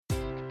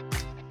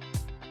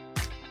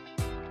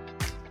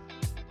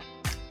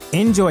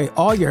Enjoy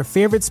all your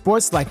favorite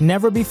sports like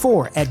never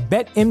before at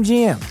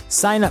BetMGM.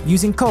 Sign up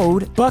using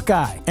code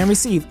Buckeye and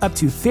receive up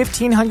to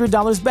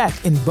 $1,500 back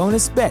in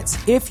bonus bets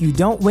if you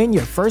don't win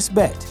your first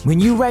bet. When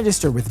you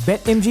register with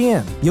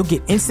BetMGM, you'll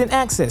get instant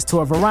access to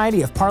a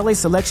variety of parlay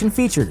selection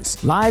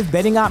features, live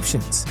betting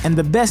options, and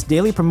the best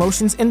daily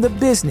promotions in the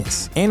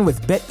business. And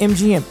with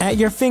BetMGM at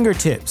your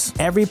fingertips,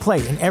 every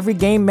play and every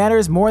game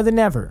matters more than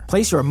ever.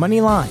 Place your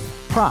money line,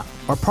 prop,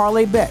 or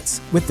parlay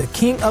bets with the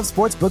king of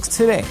sportsbooks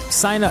today.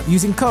 Sign up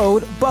using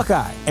code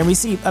Buckeye and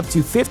receive up to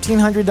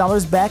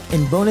 $1,500 back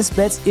in bonus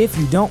bets if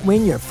you don't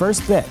win your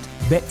first bet.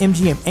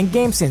 BetMGM and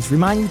GameSense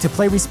remind you to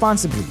play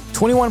responsibly.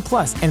 21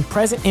 plus and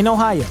present in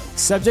Ohio,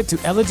 subject to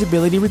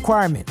eligibility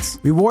requirements.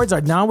 Rewards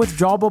are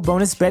non-withdrawable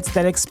bonus bets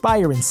that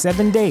expire in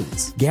 7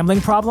 days. Gambling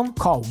problem?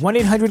 Call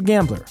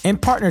 1-800-GAMBLER. In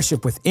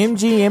partnership with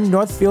MGM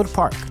Northfield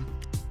Park.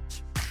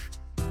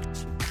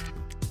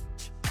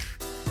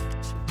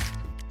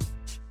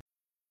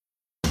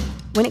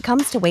 When it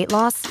comes to weight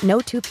loss,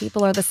 no two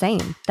people are the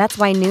same. That's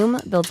why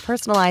Noom builds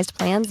personalized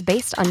plans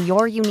based on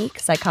your unique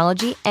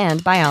psychology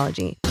and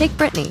biology. Take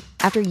Brittany.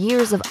 After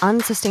years of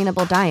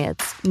unsustainable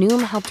diets,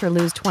 Noom helped her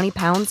lose 20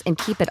 pounds and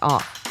keep it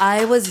off.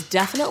 I was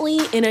definitely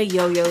in a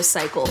yo-yo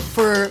cycle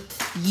for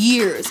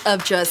years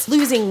of just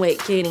losing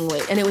weight, gaining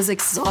weight, and it was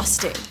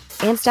exhausting.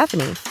 And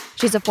Stephanie.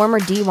 She's a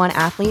former D1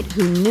 athlete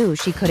who knew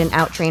she couldn't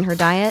outtrain her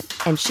diet,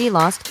 and she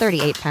lost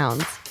 38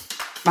 pounds.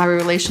 My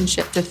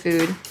relationship to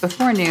food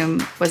before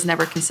Noom was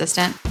never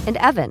consistent. And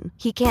Evan,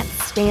 he can't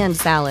stand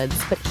salads,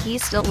 but he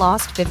still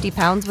lost 50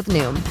 pounds with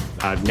Noom.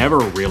 I never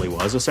really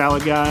was a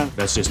salad guy.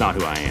 That's just not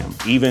who I am.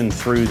 Even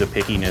through the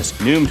pickiness,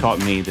 Noom taught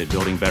me that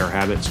building better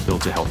habits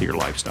builds a healthier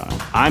lifestyle.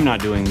 I'm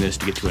not doing this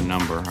to get to a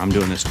number. I'm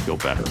doing this to feel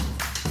better.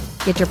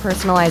 Get your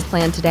personalized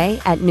plan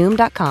today at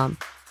Noom.com.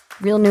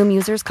 Real Noom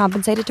users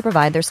compensated to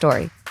provide their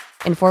story.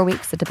 In 4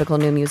 weeks, the typical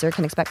Noom user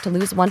can expect to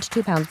lose 1 to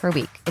 2 pounds per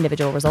week.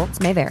 Individual results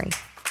may vary.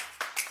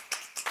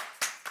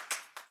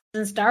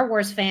 And Star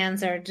Wars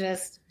fans are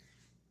just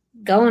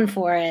going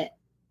for it.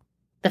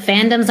 The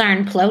fandoms are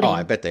imploding. Oh,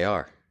 I bet they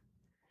are.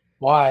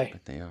 Why? I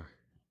bet they are.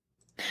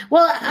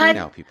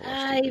 Well, People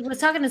I was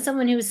talking to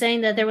someone who was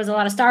saying that there was a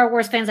lot of Star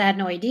Wars fans that had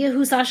no idea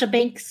who Sasha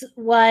Banks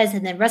was,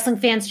 and then wrestling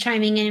fans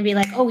chiming in and be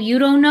like, "Oh, you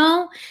don't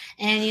know?"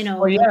 And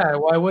well, yeah,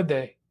 why would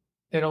they?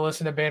 They don't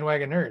listen to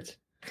Bandwagon Nerds.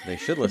 They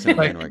should listen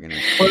to Bandwagon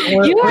Nerds.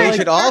 You they are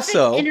should the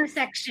also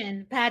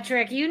intersection,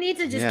 Patrick. You need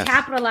to just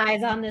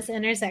capitalize on this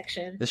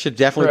intersection. This should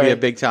definitely be a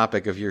big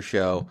topic of your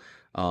show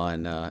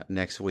on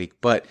next week.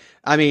 But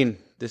I mean,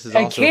 this is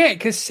also can't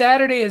because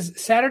Saturday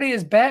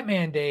is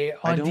Batman Day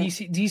on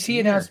DC.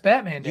 DC announced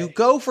Batman Day. You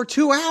go for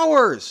 2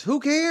 hours. Who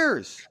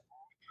cares?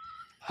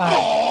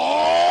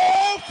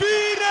 Oh,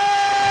 Phoenix!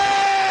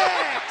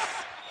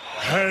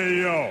 Hey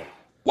yo.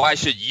 Why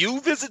should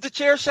you visit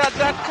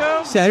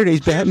thechairshot.com? Saturday's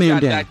Batman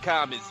Day.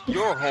 Chairshot.com is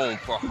your home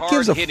for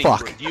hard-hitting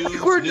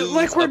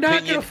reviews, we're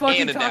not going to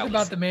fucking talk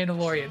about The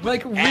Mandalorian.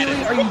 Like,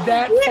 really? Are you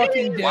that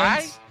fucking dense?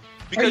 Why?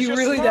 Because are you you're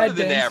really smarter that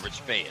than the dense? average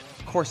fan.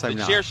 Of course I'm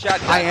not.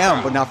 Thechairshot.com. I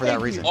am, but not for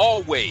that reason.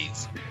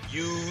 Always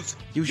use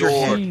your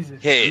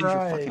head.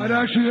 I'd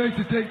actually like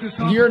to take this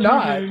opportunity You're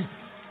not.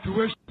 to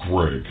wish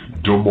Greg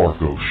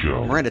DeMarco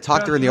Show. Miranda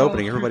talked during the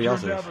opening. Everybody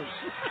else is.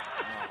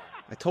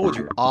 I told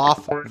you,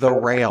 off the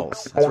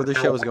rails. That's where the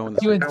show is going.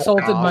 You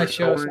insulted my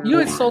show. You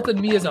insulted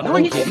me as a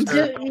host.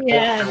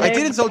 I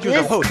did insult you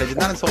as a host. I did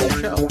not insult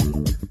the show.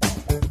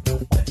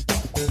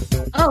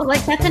 Oh,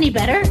 like that's any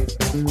better?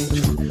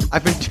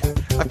 I've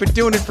been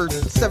doing it for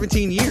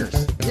 17 years.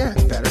 Yeah,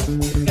 it's better.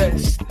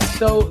 Yes,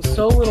 so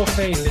little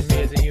faith in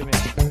me as a human.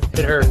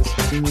 It hurts.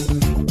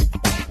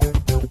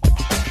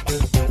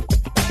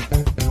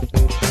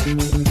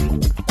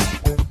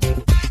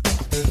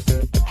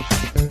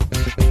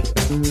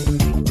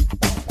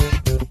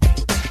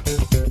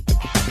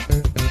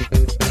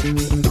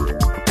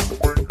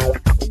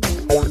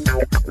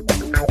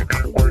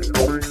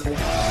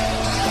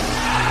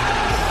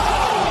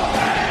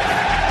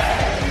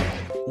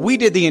 We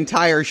did the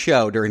entire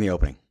show during the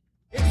opening.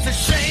 It's a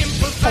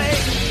shameful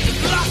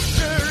thing. Lost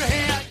her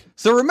head.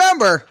 So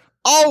remember,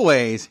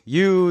 always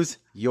use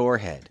your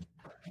head.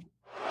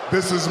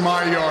 This is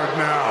my yard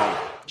now.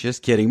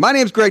 Just kidding. My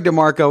name's Greg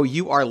DeMarco.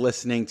 You are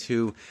listening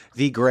to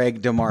the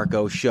Greg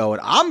DeMarco Show.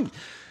 And I'm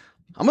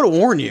going to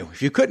warn you,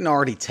 if you couldn't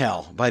already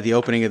tell by the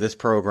opening of this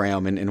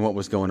program and what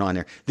was going on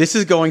there, this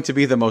is going to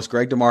be the most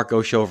Greg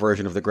DeMarco Show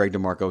version of the Greg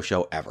DeMarco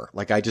Show ever.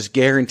 Like, I just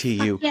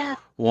guarantee you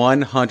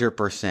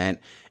 100%.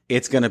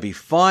 It's going to be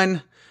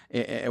fun.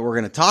 We're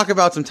going to talk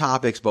about some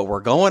topics, but we're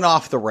going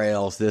off the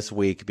rails this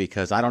week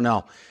because I don't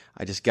know.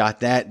 I just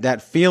got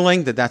that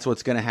feeling that that's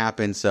what's going to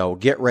happen. So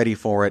get ready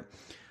for it.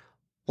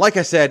 Like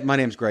I said, my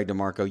name's Greg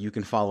DeMarco. You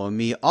can follow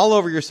me all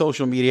over your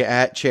social media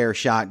at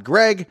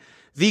ChairShotGreg.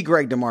 The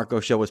Greg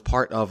DeMarco Show is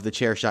part of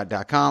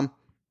thechairshot.com.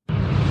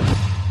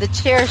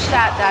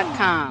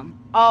 Thechairshot.com.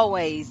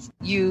 Always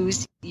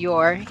use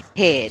your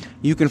head.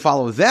 You can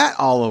follow that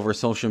all over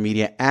social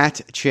media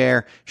at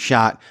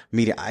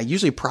ChairShotMedia. I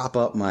usually prop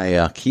up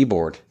my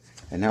keyboard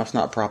And now it's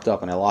not propped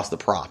up, and I lost the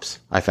props.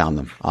 I found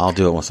them. I'll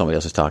do it when somebody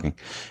else is talking.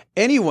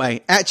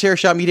 Anyway, at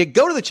Chairshot Media,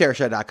 go to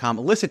thechairshot.com.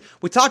 Listen,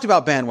 we talked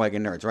about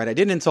bandwagon nerds, right? I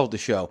didn't insult the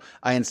show.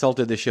 I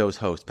insulted the show's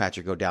host,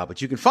 Patrick O'Dowd.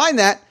 But you can find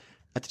that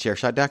at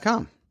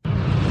thechairshot.com.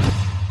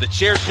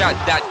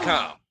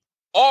 Thechairshot.com.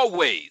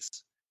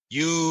 Always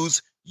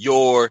use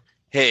your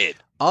head.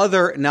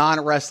 Other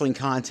non-wrestling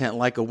content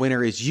like A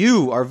Winner Is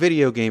You, our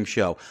video game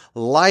show,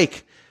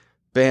 like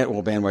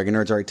Bandwagon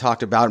Nerds already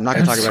talked about. I'm not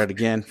going to talk about it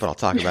again, but I'll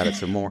talk about it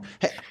some more.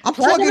 Hey, I'm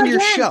plugging your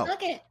show.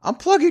 I'm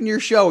plugging your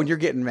show, and you're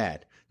getting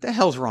mad. The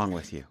hell's wrong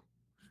with you?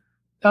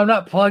 I'm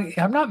not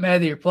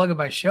mad that you're plugging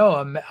my show.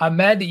 I'm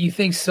mad that you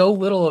think so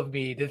little of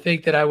me to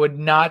think that I would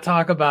not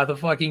talk about the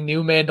fucking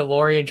new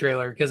Mandalorian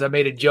trailer because I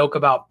made a joke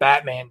about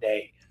Batman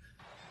Day.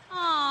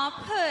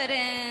 Aw,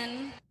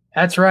 Puddin'.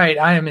 That's right.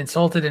 I am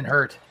insulted and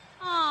hurt.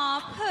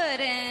 Aw,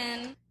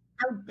 Puddin'.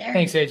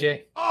 Thanks,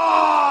 AJ.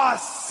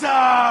 Awesome!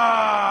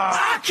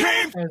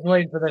 I was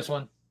waiting for this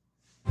one.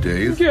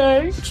 Dave,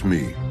 okay. It's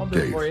me, I'll do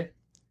Dave. it for you.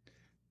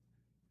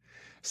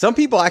 Some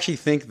people actually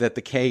think that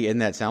the K in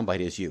that soundbite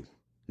is you,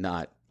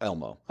 not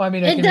Elmo. Well, I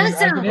mean, It does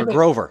sound. Or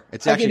Grover.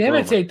 It's I actually can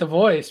imitate Grover. the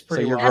voice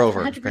pretty So you're well.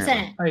 Grover. 100%.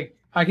 apparently.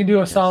 I can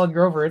do a solid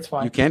Grover. It's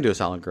fine. You can do a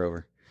solid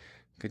Grover.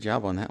 Good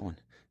job on that one.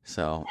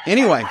 So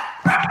anyway,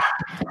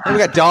 then we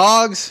got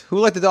dogs. Who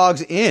let the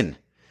dogs in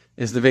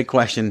is the big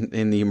question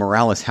in the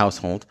Morales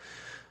household.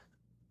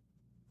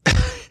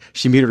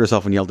 She muted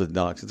herself and yelled at the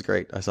dogs. It's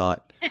great. I saw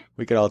it.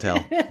 We could all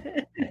tell.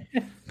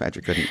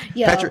 Patrick couldn't.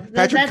 Yo, Patrick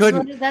that's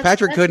couldn't. what- that's-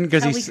 Patrick that's couldn't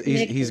because how we he's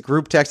communicate. he's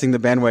group texting the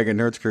Bandwagon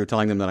Nerds crew,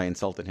 telling them that I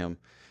insulted him.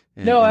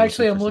 No,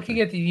 actually, I'm looking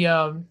at the.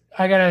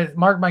 I gotta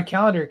mark my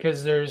calendar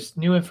because there's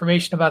new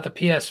information about the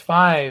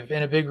PS5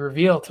 and a big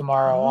reveal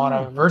tomorrow on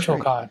a virtual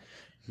con.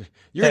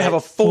 You're gonna have a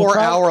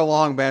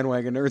 4-hour-long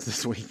Bandwagon Nerds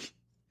this week.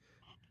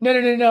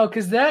 No,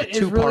 because that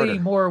is really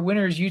two-parter. more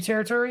Winners U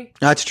territory.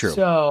 That's true.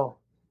 So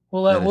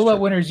we'll let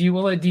Winners U.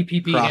 We'll let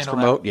DPP Cross handle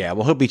promote. Yeah,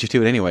 well, he'll beat you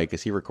to it anyway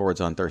because he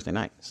records on Thursday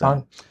night.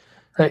 So.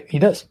 Right, he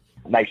does.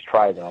 Nice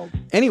try, though.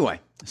 Anyway,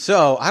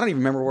 so I don't even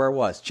remember where it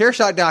was.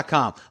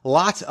 Chairshot.com.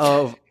 Lots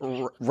of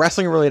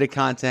wrestling-related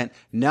content,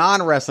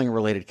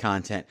 non-wrestling-related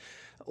content,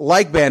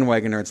 like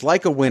Bandwagon Nerds,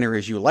 like A Winner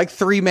Is You, like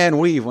Three Man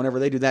Weave whenever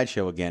they do that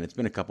show again. It's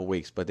been a couple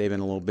weeks, but they've been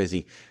a little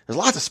busy. There's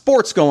lots of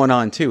sports going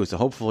on, too, so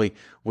hopefully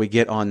we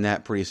get on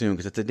that pretty soon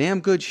because it's a damn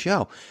good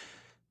show.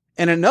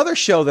 And another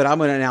show that I'm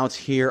going to announce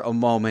here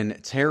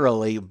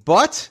momentarily,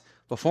 but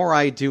before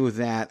I do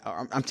that,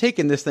 I'm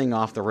taking this thing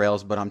off the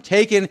rails, but I'm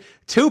taking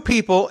two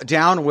people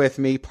down with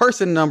me.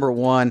 Person number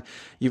one,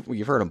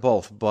 you've heard them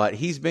both, but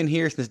he's been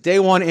here since day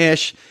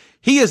one-ish.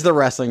 He is the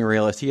wrestling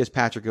realist. He is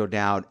Patrick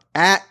O'Dowd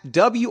at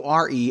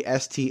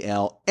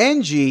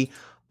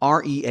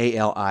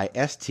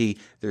WRESTLNGREALIST.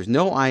 There's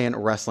no I in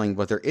wrestling,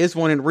 but there is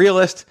one in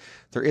realist.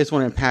 There is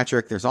one in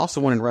Patrick. There's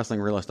also one in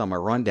wrestling realist on my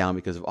rundown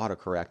because of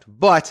autocorrect,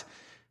 but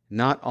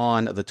not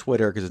on the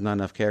Twitter because there's not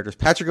enough characters.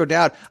 Patrick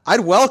O'Dowd,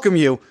 I'd welcome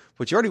you,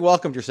 but you already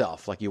welcomed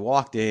yourself. Like you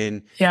walked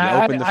in, Yeah,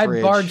 you opened the I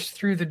fridge. barged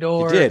through the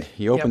door. You did.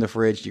 You opened the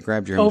fridge. You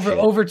grabbed your own shit.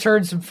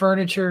 Overturned some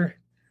furniture.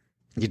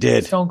 You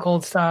did. Stone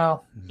Cold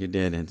style. You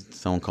did. In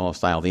Stone Cold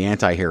style. The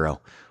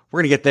anti-hero. We're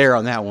going to get there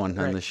on that one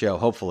on the show,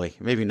 hopefully.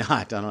 Maybe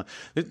not. I don't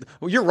know.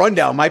 Well, your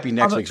rundown might be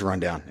next week's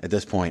rundown at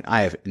this point.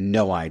 I have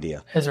no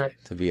idea. That's right.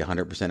 To be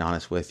 100%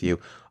 honest with you.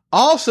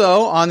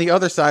 Also, on the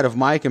other side of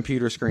my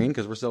computer screen,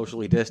 because we're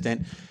socially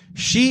distant,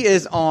 she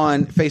is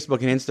on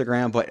Facebook and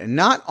Instagram, but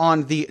not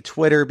on the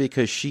Twitter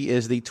because she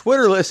is the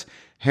Twitterless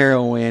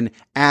heroine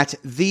at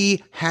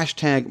the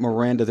hashtag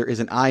Miranda. There is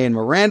an I in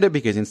Miranda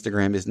because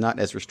Instagram is not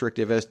as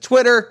restrictive as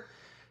Twitter.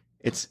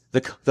 It's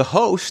the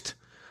host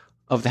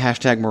of the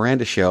hashtag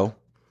Miranda Show,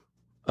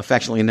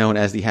 affectionately known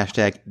as the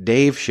hashtag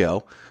Dave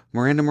Show,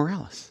 Miranda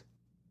Morales.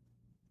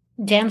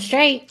 Damn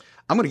straight.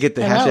 I'm going to get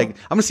the hashtag. I'm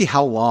going to see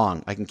how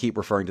long I can keep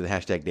referring to the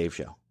hashtag Dave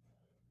Show.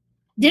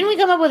 Didn't we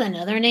come up with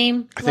another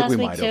name I think last we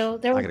week might too?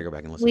 have. There I was, got to go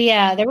back and listen.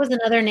 Yeah, there was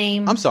another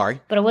name. I'm sorry.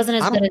 But it wasn't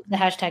as I good don't- as the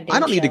hashtag Dave I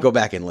don't need to Show. go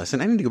back and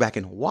listen. I need to go back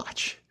and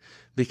watch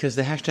because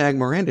the hashtag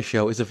Miranda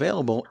Show is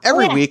available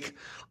every week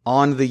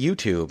on the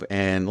YouTube.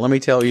 And let me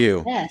tell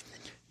you, Yes.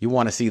 you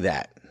want to see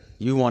that.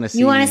 You want to see.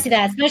 You want to see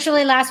that,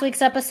 especially last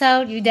week's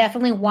episode. You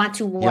definitely want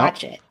to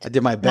watch it. I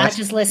did my Not best.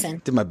 just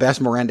listen. Did my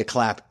best Miranda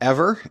clap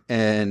ever,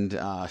 and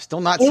still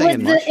not It was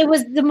saying much. it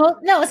was the most.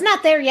 No, it's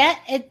not there yet.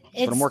 I'm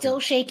It's working still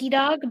shaky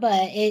dog,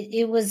 but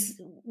it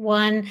was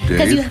one Dave,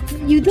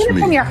 because you did it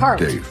from your heart.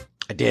 Dave.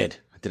 I did.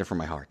 I did it from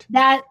my heart.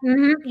 That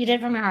you did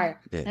it from your heart.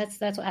 Did.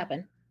 That's what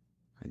happened.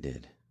 I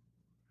did.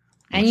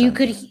 And you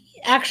could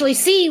actually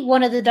see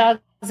one of the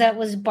dogs that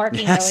was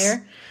barking Yes.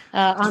 earlier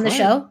on the right.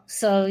 show.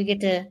 So you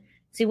get to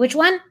see which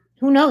one.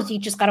 Who knows? You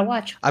just got to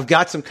watch. I've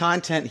got some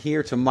content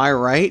here to my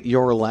right,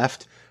 your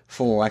left,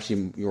 for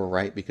actually your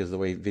right because of the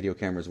way video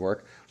cameras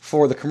work,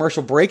 for the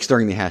commercial breaks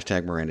during the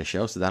hashtag Miranda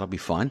Show. So that'll be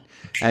fun.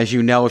 As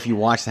you know, if you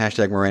watch the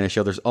hashtag Miranda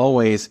Show, there's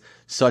always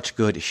such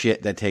good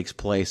shit that takes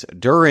place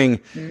during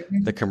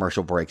the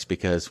commercial breaks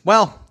because,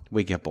 well,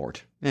 we get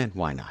bored. And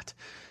why not?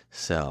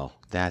 So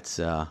that's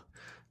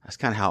That's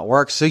kind of how it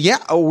works. So yeah,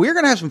 we're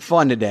going to have some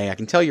fun today. I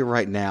can tell you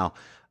right now.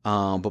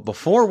 But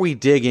before we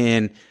dig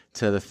in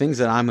to the things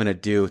that I'm going to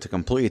do to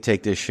completely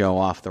take this show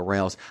off the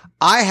rails,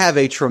 I have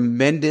a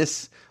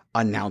tremendous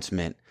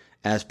announcement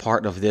as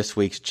part of this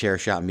week's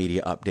Chairshot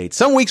Media Update.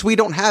 Some weeks we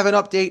don't have an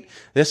update.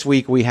 This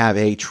week we have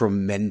a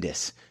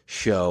tremendous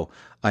show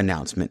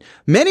announcement.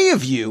 Many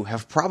of you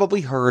have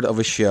probably heard of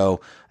a show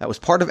that was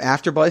part of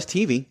AfterBuzz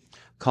TV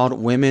called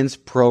Women's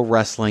Pro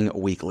Wrestling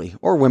Weekly,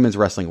 or Women's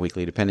Wrestling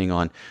Weekly, depending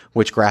on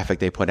which graphic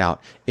they put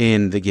out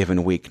in the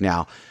given week.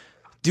 Now,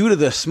 due to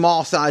the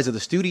small size of the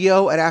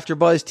studio at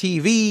AfterBuzz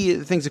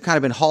TV, things have kind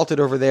of been halted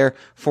over there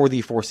for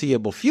the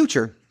foreseeable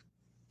future.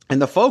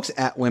 And the folks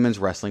at Women's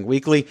Wrestling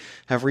Weekly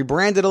have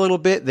rebranded a little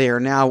bit. They are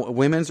now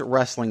Women's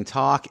Wrestling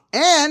Talk.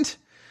 And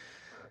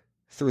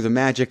through the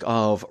magic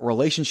of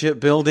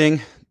relationship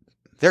building,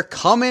 they're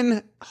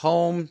coming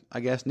home, I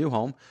guess, new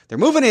home. They're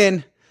moving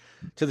in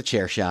to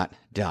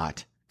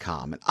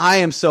thechairshot.com. And I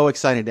am so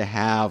excited to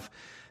have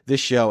this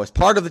show as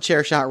part of the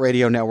Chairshot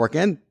Radio Network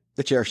and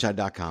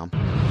thechairshot.com.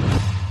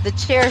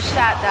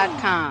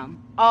 Thechairshot.com.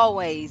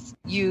 Always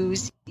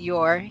use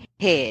your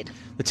head.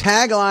 The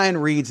tagline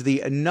reads,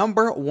 the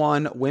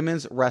 #1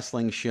 women's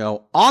wrestling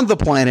show on the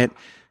planet.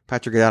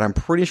 Patrick, I'm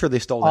pretty sure they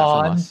stole that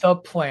from us. On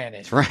the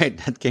planet. That's right.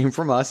 That came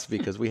from us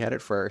because we had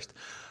it first.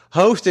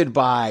 Hosted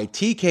by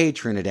TK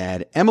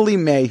Trinidad, Emily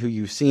May, who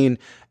you've seen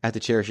at the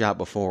Chair Shot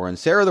before, and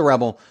Sarah the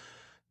Rebel.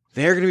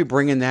 They're going to be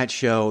bringing that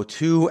show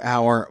to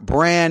our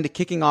brand,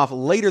 kicking off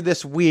later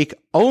this week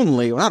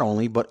not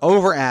only, but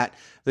over at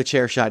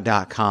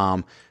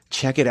thechairshot.com.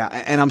 Check it out.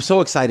 And I'm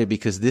so excited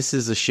because this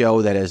is a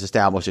show that has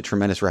established a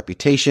tremendous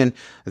reputation.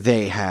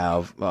 They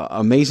have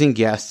amazing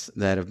guests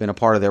that have been a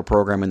part of their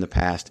program in the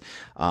past,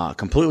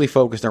 completely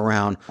focused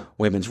around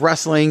women's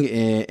wrestling,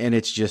 and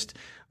it's just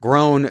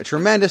grown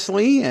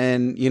tremendously.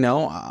 And,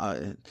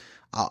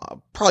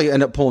 I'll probably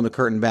end up pulling the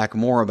curtain back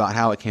more about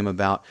how it came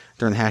about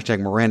during the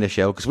 #Miranda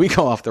show, because we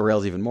go off the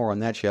rails even more on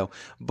that show.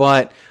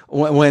 But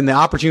when the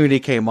opportunity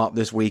came up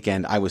this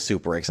weekend, I was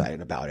super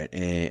excited about it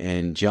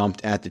and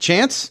jumped at the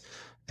chance.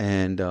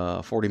 And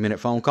a 40-minute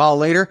phone call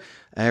later,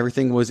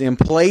 everything was in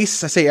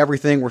place. I say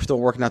everything. We're still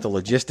working out the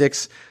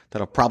logistics.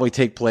 That'll probably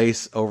take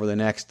place over the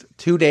next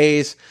 2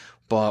 days.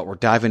 But we're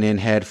diving in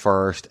head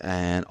first,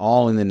 and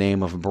all in the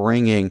name of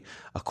bringing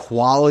a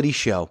quality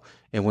show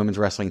in women's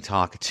wrestling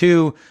talk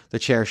to the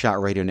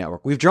Chairshot Radio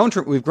Network. We've grown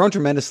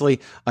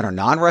tremendously on our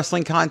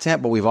non-wrestling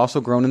content, but we've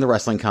also grown in the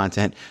wrestling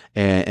content.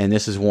 And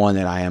this is one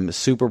that I am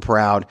super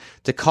proud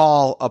to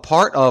call a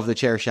part of the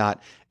Chairshot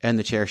and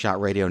the Chairshot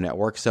Radio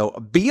Network. So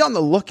be on the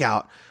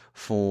lookout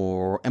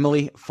for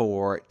Emily,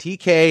 for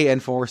TK,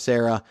 and for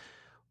Sarah.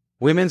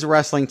 Women's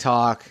Wrestling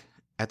Talk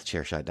at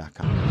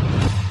thechairshot.com.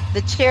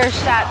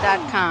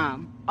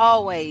 Thechairshot.com.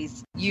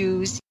 Always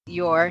use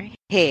your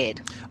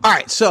head. All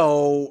right,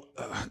 so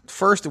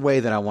first way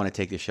that I want to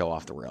take this show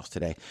off the rails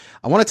today,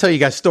 I want to tell you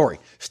guys story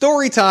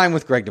time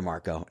with Greg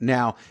DeMarco.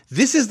 Now,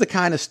 this is the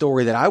kind of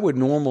story that I would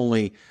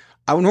normally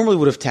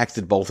would have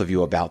texted both of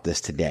you about this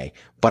today,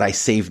 but I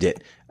saved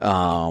it.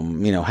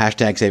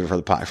 #save it for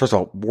the pod. First of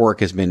all, work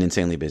has been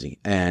insanely busy.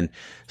 And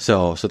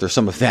so there's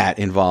some of that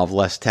involved,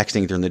 less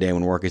texting during the day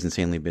when work is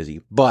insanely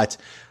busy. But,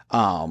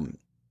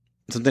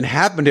 something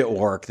happened at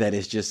work that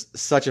is just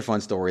such a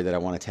fun story that I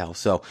want to tell.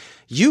 So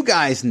you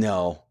guys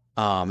know,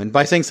 and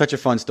by saying such a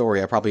fun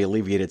story, I probably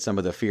alleviated some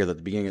of the fear that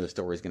the beginning of the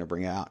story is going to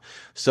bring out.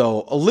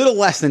 So a little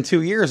less than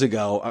 2 years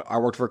ago, I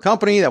worked for a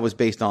company that was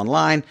based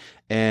online.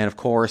 And of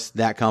course,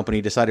 that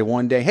company decided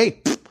one day,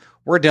 hey,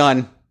 we're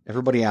done.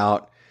 Everybody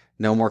out.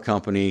 No more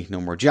company, no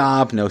more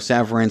job, no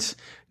severance,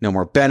 no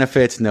more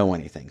benefits, no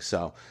anything.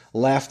 So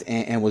left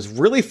and was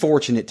really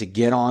fortunate to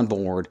get on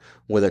board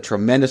with a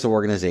tremendous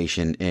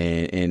organization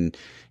and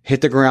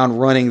hit the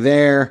ground running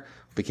there.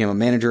 Became a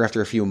manager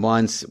after a few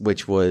months,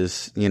 which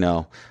was, I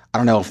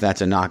don't know if that's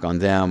a knock on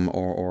them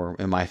or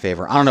in my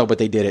favor. I don't know, but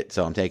they did it,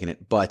 so I'm taking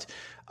it. But,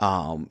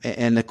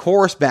 and of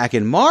course, back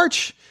in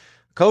March,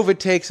 COVID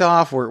takes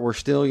off. We're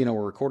still,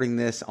 we're recording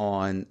this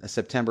on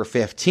September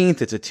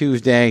 15th. It's a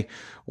Tuesday,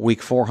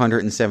 week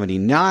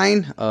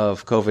 479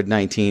 of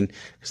COVID-19.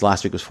 Because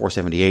last week was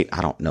 478.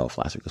 I don't know if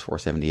last week was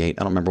 478.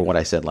 I don't remember what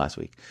I said last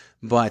week.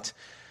 But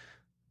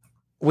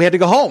we had to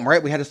go home,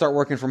 right? We had to start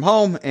working from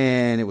home,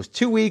 and it was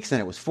 2 weeks,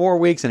 and it was 4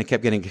 weeks, and it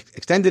kept getting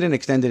extended and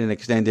extended and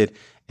extended.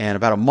 And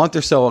about a month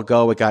or so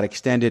ago, it got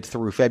extended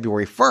through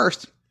February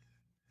 1st.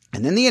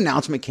 And then the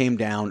announcement came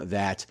down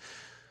that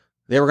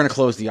they were going to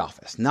close the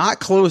office. Not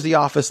close the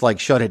office like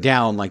shut it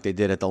down like they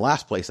did at the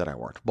last place that I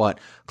worked, but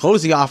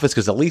close the office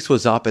because the lease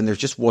was up and there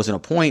just wasn't a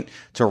point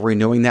to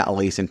renewing that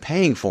lease and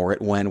paying for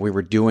it when we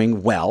were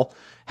doing well,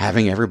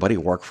 having everybody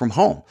work from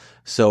home.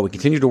 So we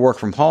continued to work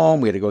from home.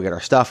 We had to go get our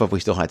stuff if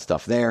we still had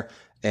stuff there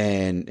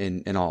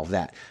and all of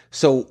that.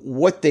 So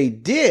what they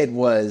did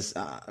was,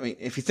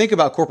 if you think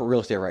about corporate real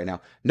estate right now,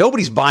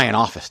 nobody's buying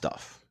office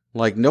stuff.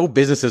 Like, no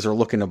businesses are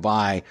looking to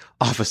buy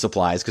office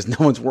supplies because no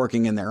one's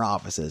working in their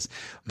offices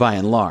by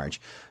and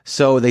large.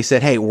 So they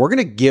said, hey, we're going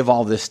to give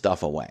all this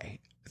stuff away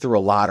through a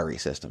lottery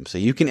system. So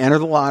you can enter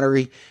the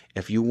lottery.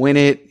 If you win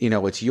it,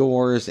 it's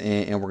yours,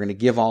 and we're going to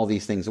give all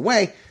these things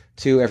away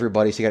to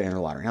everybody. So you got to enter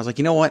the lottery. And I was like,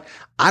 you know what?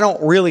 I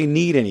don't really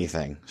need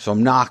anything, so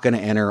I'm not going to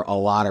enter a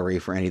lottery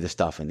for any of the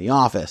stuff in the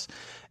office.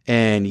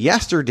 And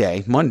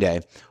yesterday,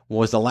 Monday,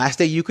 was the last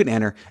day you could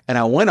enter. And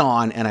I went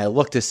on and I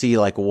looked to see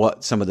like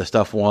what some of the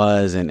stuff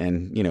was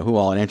and who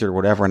all had entered or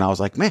whatever. And I was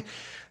like, man,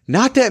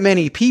 not that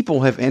many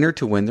people have entered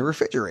to win the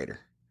refrigerator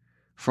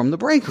from the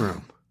break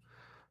room.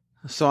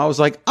 So I was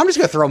like, I'm just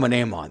going to throw my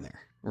name on there,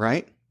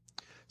 right?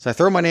 So I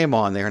throw my name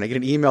on there and I get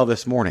an email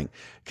this morning.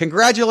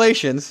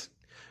 Congratulations,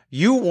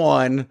 you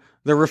won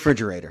the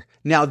refrigerator.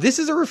 Now, this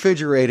is a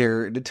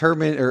refrigerator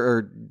determined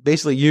or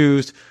basically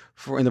used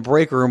for in the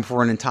break room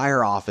for an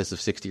entire office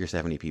of 60 or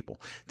 70 people.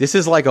 This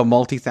is like a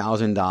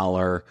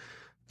multi-$1,000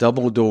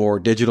 double door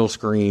digital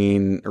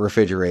screen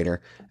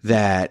refrigerator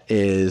that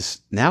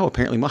is now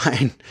apparently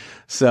mine.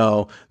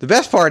 So the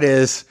best part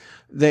is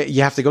that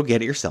you have to go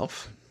get it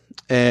yourself.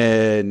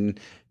 And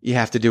you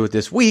have to do it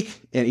this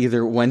week, and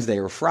either Wednesday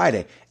or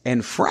Friday.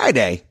 And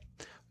Friday,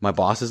 my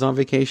boss is on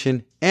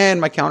vacation and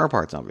my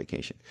counterpart's on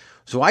vacation.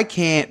 So I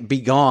can't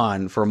be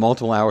gone for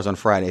multiple hours on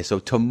Friday. So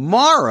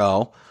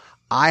tomorrow,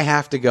 I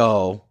have to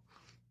go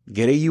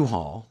get a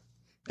U-Haul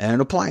and an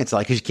appliance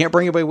line because you can't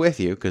bring anybody with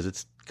you because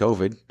it's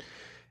COVID.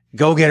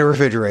 Go get a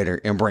refrigerator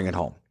and bring it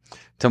home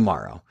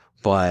tomorrow.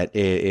 But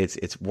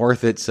it's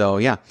worth it. So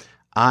yeah,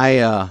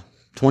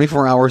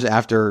 24 hours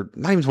after,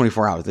 not even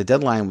 24 hours. The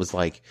deadline was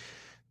like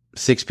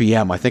 6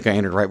 p.m. I think I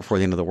entered right before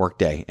the end of the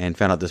workday and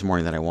found out this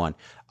morning that I won.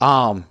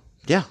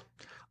 Yeah,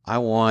 I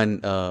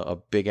won a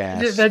big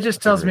ass. That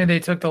just tells me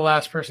they took the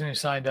last person who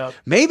signed up.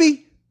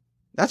 Maybe.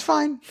 That's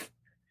fine.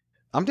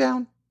 I'm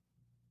down.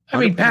 100%. I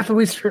mean, path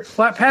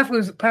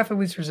of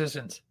least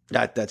resistance.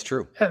 That's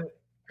true.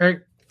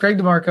 Greg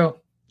DeMarco,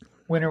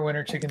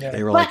 winner, chicken dinner.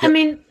 They were I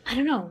mean, I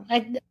don't know.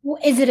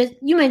 Is it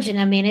you mentioned,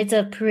 I mean, it's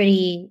a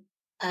pretty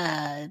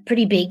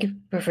big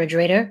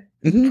refrigerator,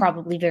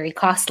 probably very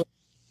costly.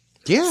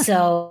 Yeah.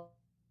 So,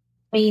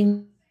 I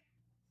mean,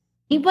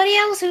 anybody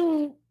else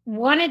who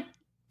wanted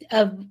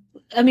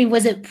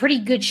was it pretty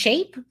good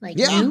shape? Like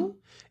new?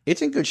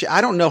 It's in good shape. I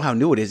don't know how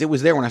new it is. It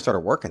was there when I started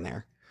working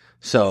there.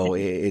 So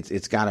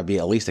it's got to be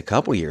at least a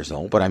couple years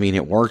old, but I mean,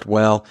 it worked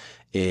well.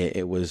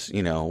 It was,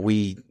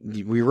 we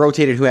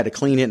rotated who had to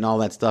clean it and all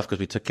that stuff because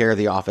we took care of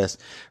the office.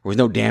 There was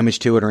no damage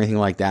to it or anything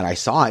like that. I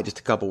saw it just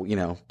a couple,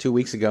 2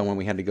 weeks ago when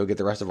we had to go get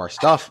the rest of our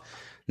stuff.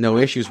 No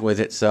issues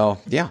with it. So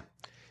yeah,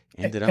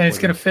 ended up. And it's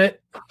going to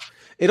fit.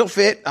 It'll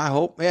fit. I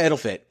hope. Yeah, it'll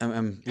fit.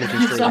 I'm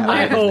looking straight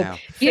at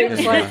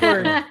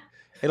it now.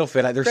 It'll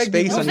fit. There's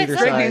space on either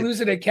side. Greg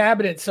losing a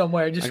cabinet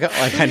somewhere.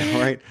 I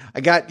know, right?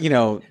 I got,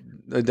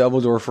 a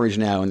double door fridge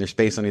now, and there's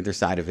space on either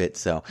side of it.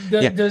 So, do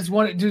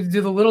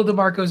the little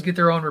DeMarcos get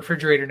their own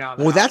refrigerator now?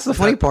 Well, that's the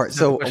funny part.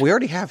 So we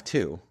already have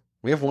two.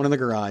 We have one in the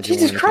garage.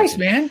 Jesus Christ,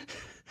 man!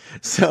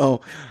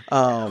 So,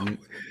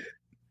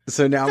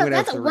 so now I'm gonna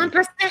have that's a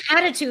 1%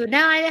 attitude.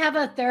 Now I have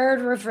a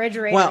third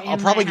refrigerator. Well, I'll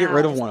probably get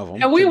rid of one of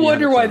them. And we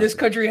wonder why this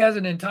country has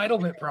an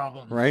entitlement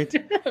problem, right?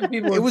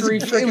 It was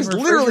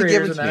literally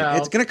given to me.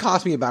 It's going to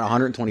cost me about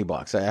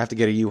 $120. I have to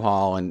get a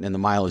U-Haul and the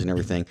mileage and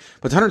everything.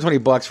 But it's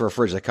 $120 for a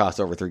fridge that costs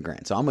over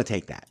 $3,000. So I'm going to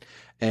take that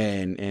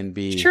and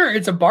be sure.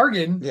 It's a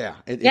bargain. Yeah,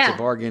 it's a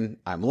bargain.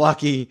 I'm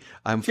lucky.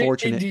 I'm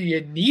fortunate. Do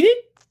you need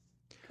it?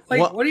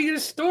 Like, what are you going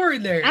to store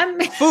in there?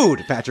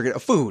 Food, Patrick.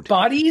 Food.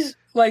 Bodies?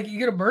 Like, you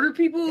going to murder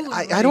people?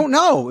 I don't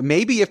know.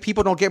 Maybe if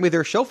people don't get me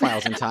their show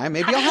files in time,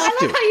 maybe I'll have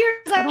to. I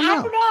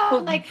don't know.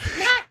 Like,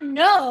 not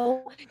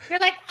no. You're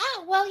like,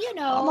 oh, well,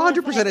 I'm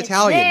 100%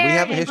 Italian. We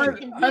have a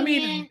history. I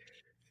mean,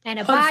 and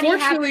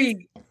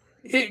unfortunately,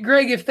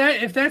 Greg, if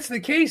that's the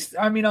case,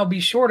 I mean, I'll be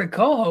short a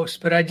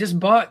co-host, but I just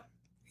bought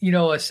a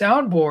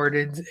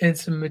soundboard and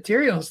some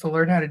materials to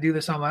learn how to do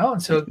this on my own.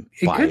 So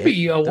it could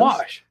be a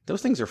wash.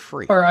 Those things are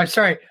free. Or I'm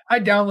sorry, I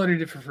downloaded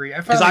it for free.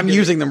 Because I'm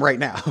using them right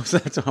now. So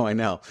that's how I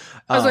know.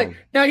 I was like,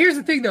 now here's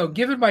the thing though,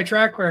 given my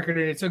track record,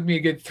 and it took me a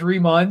good 3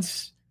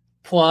 months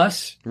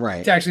plus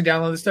to actually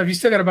download the stuff. You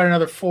still got about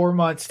another 4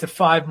 months to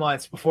 5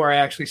 months before I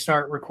actually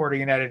start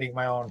recording and editing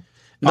my own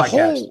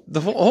podcast.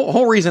 The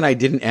whole reason I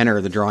didn't enter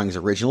the drawings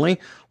originally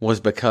was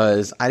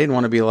because I didn't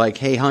want to be like,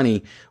 hey,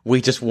 honey,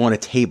 we just want a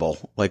table.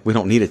 Like, we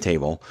don't need a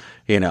table,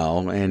 and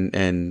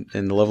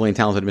the lovely and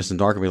talented Mrs.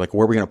 Dark will be like,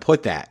 where are we going to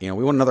put that? We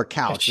want another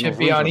couch. It should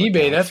be on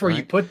eBay. Couch, that's where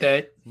you put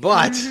that.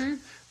 But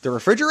the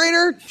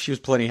refrigerator, she was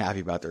plenty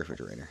happy about the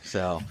refrigerator.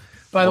 So,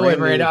 by the way,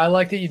 Miranda, I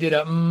like that you did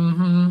a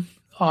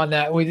on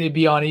that. It'd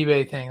be on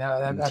eBay thing.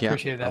 I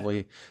appreciate that.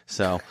 Probably.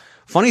 So,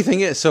 funny thing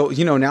is, now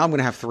I'm going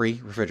to have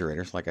 3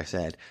 refrigerators, like I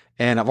said,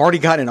 and I've already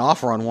got an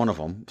offer on one of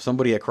them.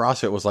 Somebody at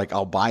CrossFit was like,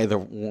 I'll buy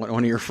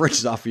one of your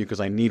fridges off of you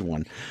because I need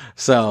one.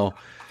 So,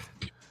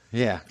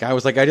 yeah, guy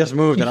was like, I just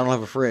moved and I don't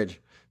have a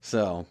fridge.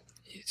 So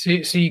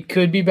you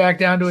could be back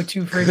down to a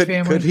 2-fridge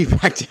family? Could be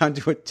back down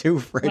to a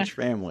 2-fridge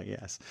family,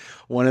 yes.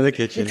 One in the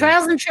kitchen. The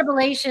trials and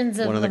tribulations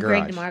of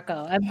Greg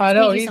DeMarco. I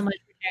know. Thank you so much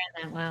for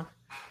sharing that.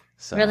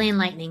 Wow. Really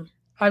enlightening.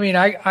 I mean,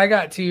 I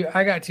got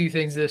two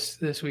things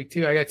this week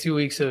too. I got 2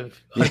 weeks of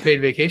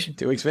unpaid vacation.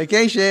 2 weeks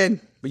vacation,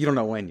 but you don't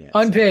know when yet.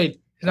 Unpaid,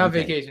 it's not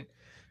vacation.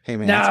 Hey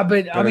man, nah,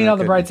 but I mean, on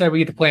the bright side, we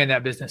get to play in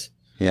that business.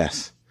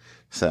 Yes,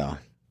 so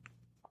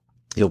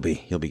you'll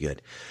be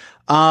good.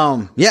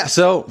 Yeah,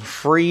 so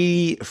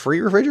free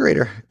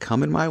refrigerator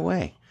coming my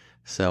way.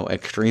 So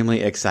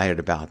extremely excited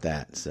about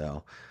that.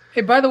 So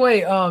hey, by the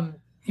way,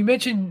 you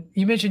mentioned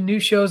new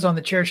shows on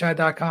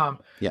thechairshot.com.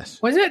 Yes.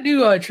 When's that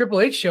new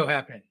Triple H show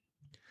happening?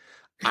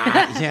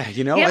 Yeah,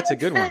 that's a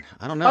good one.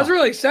 I don't know. I was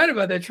really excited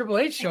about that Triple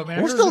H show,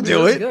 man. We'll still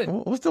do it.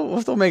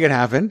 We'll still make it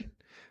happen.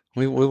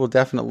 We will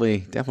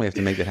definitely have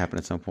to make that happen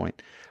at some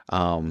point.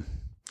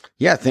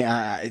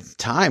 It's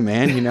time,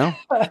 man.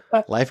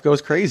 Life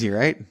goes crazy,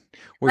 right?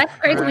 That's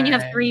crazy when you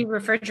have 3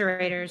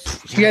 refrigerators.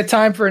 You got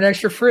time for an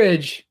extra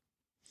fridge.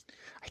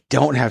 I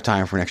don't have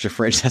time for an extra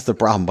fridge. That's the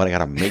problem, but I got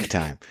to make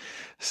time.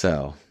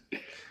 So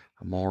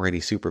I'm already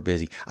super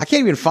busy. I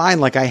can't even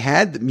find, I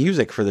had the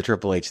music for the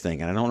Triple H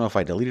thing, and I don't know if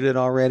I deleted it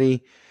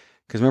already.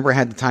 Because remember, I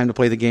had the time to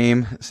play the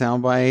game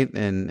soundbite,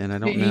 and I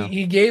don't know.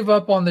 He gave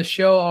up on the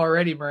show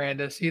already,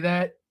 Miranda. See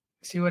that?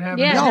 See what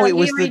happened? Yeah, no, it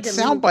was the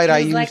soundbite I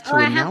used to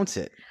announce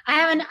it.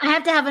 I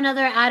have to have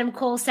another Adam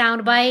Cole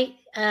soundbite,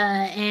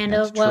 and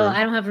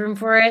I don't have room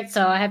for it,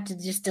 so I have to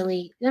just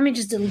delete. Let me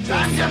just delete.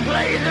 Time to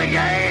play the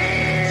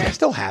game. See, I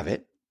still have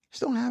it.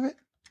 Time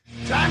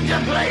to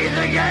play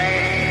the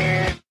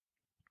game.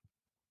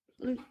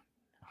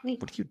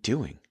 What are you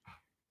doing?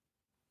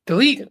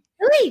 Delete.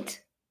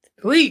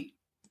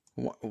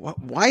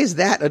 Why is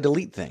that a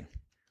delete thing?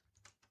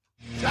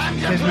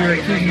 Because we were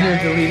accusing you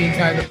of deleting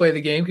time to play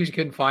the game because you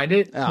couldn't find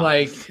it. Oh.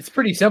 It's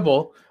pretty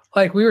simple.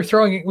 We were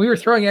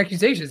throwing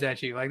accusations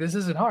at you. This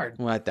isn't hard.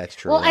 Well, that's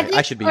true. Well,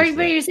 I should be. Or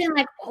you're saying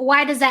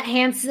why does that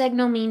hand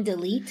signal mean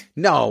delete?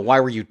 No, why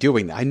were you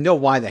doing that? I know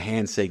why the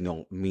hand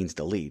signal means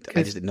delete.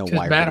 I just didn't know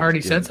why. Matt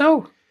Hardy said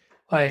so.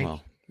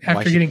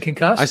 After getting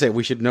concussed, I say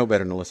we should know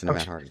better than to listen to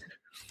Matt Hardy.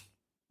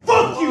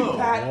 Fuck you,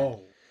 Pat.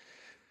 Whoa.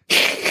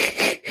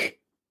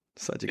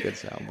 Such a good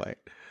soundbite.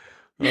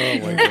 Oh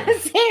my god!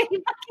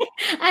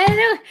 I don't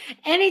know.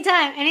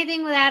 Anytime,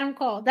 anything with Adam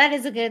Cole, that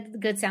is a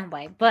good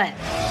soundbite. But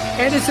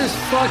and it says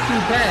 "fuck you,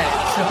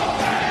 Pat."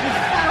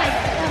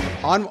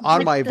 So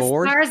on my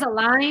board, the stars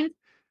aligned,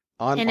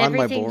 and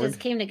everything my board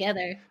just came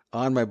together.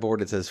 On my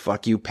board, it says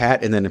 "fuck you,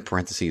 Pat," and then in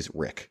parentheses,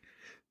 Rick.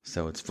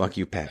 So it's "fuck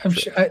you, Pat." I'm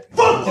sure,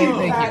 fuck you,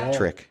 Pat.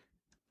 Trick.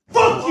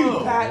 Fuck you,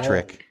 Pat.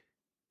 Trick.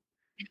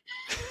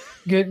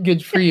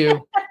 Good for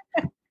you.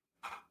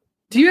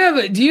 Do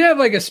you have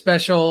a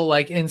special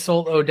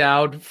insult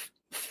O'Dowd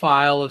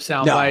file of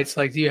sound bites?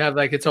 Do you have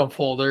its own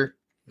folder?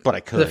 But I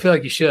could. I feel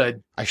like you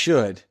should. I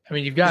should. I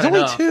mean, you've got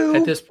enough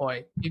at this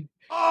point.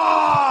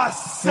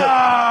 Awesome!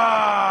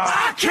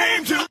 I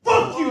came to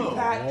fuck you,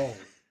 Pat.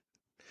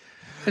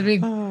 I mean,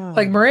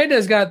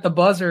 Miranda's got the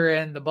buzzer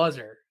and the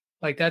buzzer.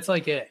 That's it. I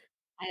got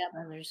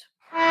buzzers.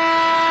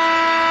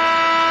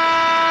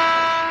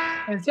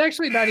 And it's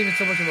actually not even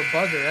so much of a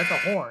buzzer. That's a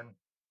horn.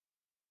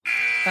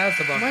 That's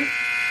a buzzer.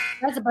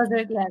 That's a buzzer.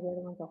 Yeah, the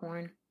other one's a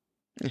horn.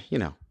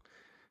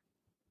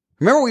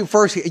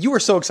 Remember you were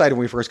so excited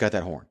when we first got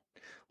that horn.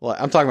 Well,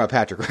 I'm talking about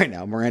Patrick right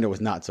now. Miranda was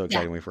not so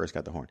excited when we first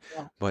got the horn.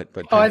 Yeah. But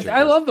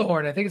I love the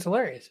horn. I think it's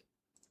hilarious.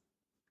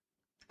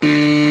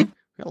 We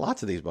got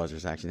lots of these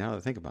buzzers actually. Now that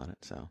I think about it,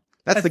 so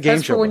that's the game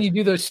that's show. For when you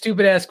do those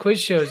stupid ass quiz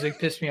shows that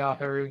piss me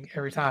off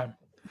every time.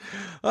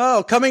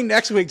 Oh, coming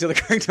next week to the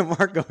Greg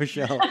DeMarco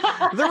show,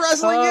 the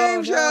wrestling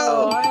game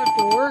show. I have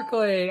to work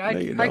late. I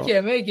can't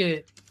make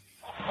it.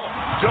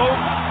 Don't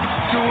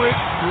do it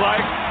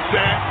like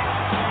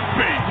that,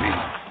 baby.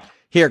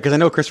 Here, because I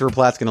know Christopher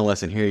Platt's going to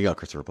listen. Here you go,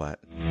 Christopher Platt.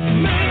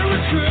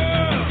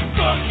 America,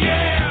 fuck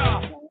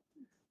yeah!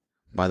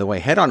 By the way,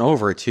 head on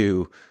over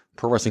to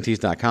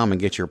ProWrestlingTees.com and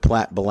get your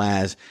Platt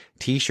Belaz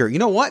t-shirt. You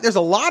know what? There's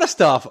a lot of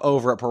stuff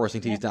over at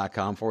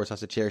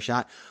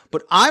ProWrestlingTees.com/chairshot,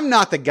 but I'm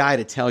not the guy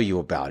to tell you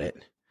about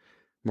it.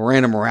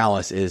 Miranda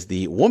Morales is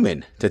the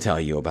woman to tell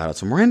you about it.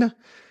 So Miranda,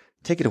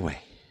 take it away.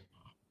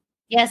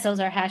 Yes, those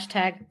are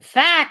hashtag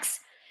facts.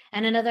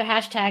 And another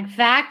hashtag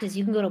fact is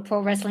you can go to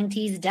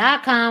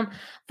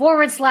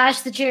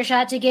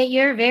ProWrestlingTees.com/thechairshot to get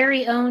your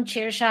very own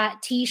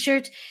Chairshot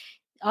t-shirt.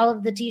 All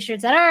of the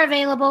t-shirts that are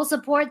available,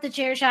 support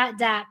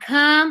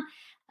thechairshot.com.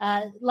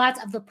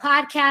 Lots of the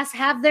podcasts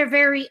have their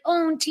very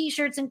own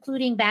t-shirts,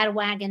 including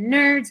Bandwagon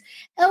Nerds,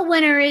 A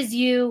Winner Is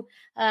You,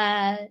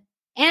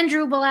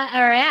 Andrew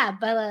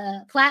Platt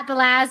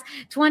Belaz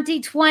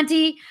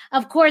 2020.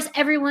 Of course,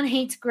 everyone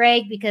hates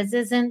Greg because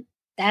isn't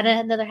that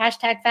another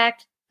hashtag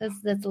fact?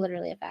 That's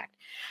literally a fact.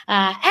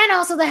 And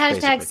also the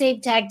hashtag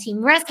Save Tag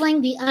Team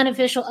Wrestling, the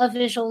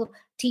official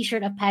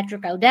t-shirt of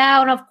Patrick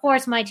O'Dowd, and of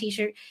course my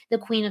t-shirt, the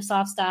Queen of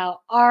Soft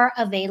Style, are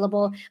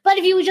available. But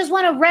if you just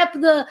want to rep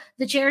the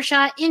Chair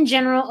Shot in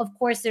general, of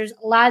course, there's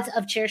lots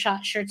of Chair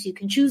Shot shirts you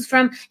can choose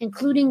from,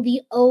 including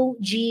the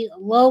OG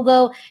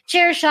logo,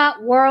 Chair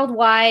Shot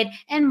Worldwide,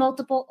 and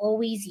multiple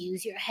Always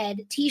Use Your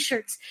Head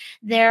t-shirts.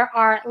 There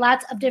are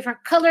lots of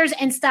different colors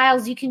and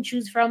styles you can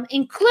choose from,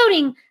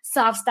 including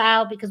soft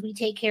style, because we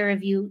take care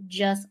of you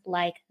just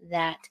like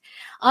that.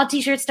 All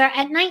t-shirts start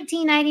at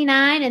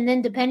 $19.99, and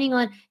then depending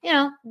on,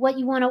 what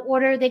you want to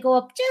order, they go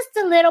up just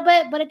a little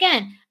bit. But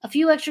again, a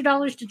few extra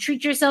dollars to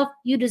treat yourself.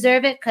 You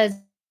deserve it, because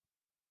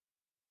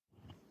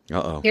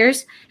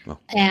years,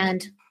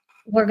 and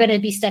we're going to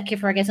be stuck here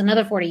for, I guess,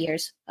 another 40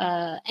 years.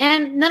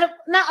 And not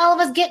all of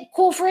us get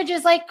cool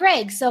fridges like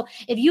Greg. So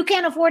if you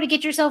can't afford to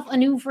get yourself a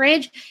new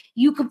fridge,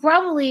 you could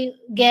probably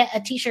get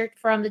a t-shirt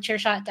from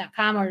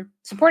thechairshot.com or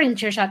supporting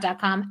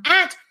thechairshot.com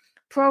at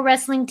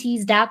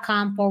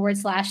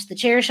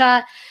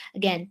prowrestlingtees.com/thechairshot.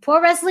 Again,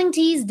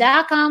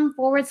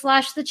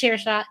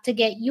 prowrestlingtees.com/thechairshot to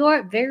get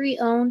your very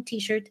own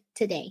t-shirt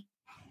today.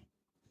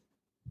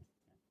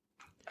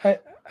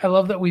 I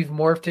love that we've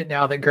morphed it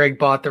now that Greg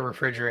bought the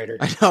refrigerator.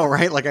 I know,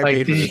 right? Like I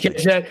paid for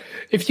that.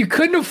 If you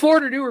couldn't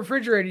afford a new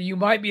refrigerator, you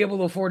might be able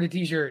to afford a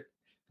t-shirt.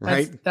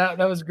 Right? That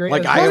was great.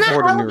 Like I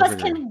afford a new refrigerator. All of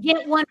us can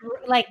get one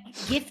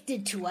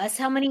gifted to us.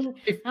 How many?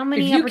 If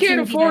you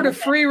can't afford a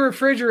free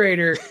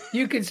refrigerator,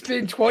 you can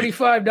spend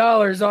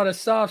 $25 on a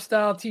soft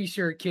style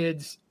t-shirt,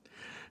 kids.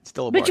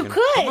 Still a but bargain. You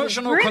could.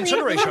 Promotional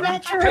consideration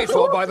paid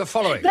for by the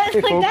following. Hey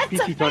folks,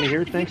 PC Tony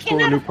here. Thanks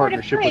for a new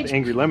partnership with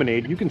Angry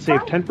Lemonade. You can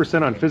save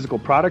 10% on physical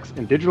products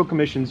and digital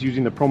commissions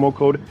using the promo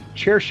code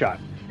ChairShot.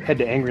 Head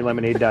to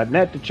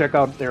angrylemonade.net to check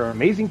out their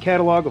amazing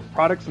catalog of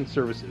products and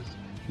services.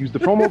 Use the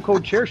promo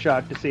code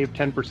ChairShot to save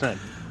 10%.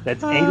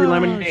 That's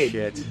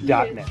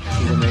angrylemonade.net.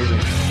 Amazing.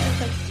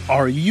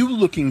 Are you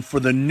looking for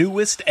the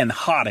newest and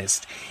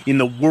hottest in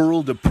the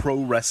world of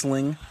pro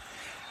wrestling?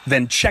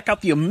 Then check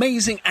out the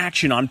amazing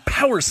action on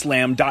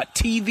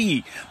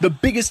Powerslam.tv, the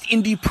biggest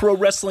indie pro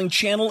wrestling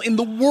channel in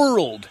the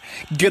world.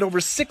 Get over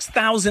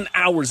 6,000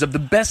 hours of the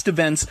best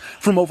events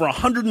from over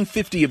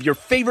 150 of your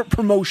favorite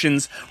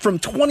promotions from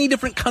 20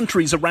 different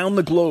countries around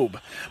the globe.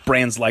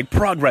 Brands like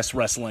Progress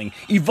Wrestling,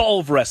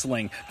 Evolve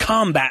Wrestling,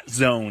 Combat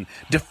Zone,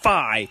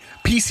 Defy,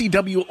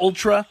 PCW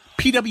Ultra,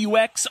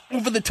 PWX,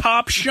 Over the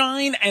Top,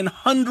 Shine, and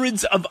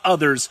hundreds of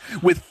others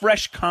with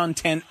fresh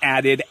content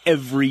added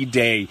every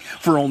day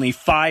for only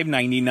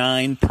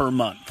 $5.99 per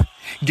month.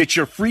 Get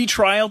your free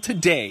trial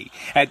today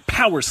at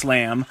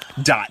Powerslam.tv.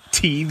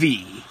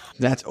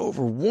 That's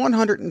over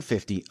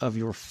 150 of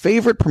your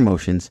favorite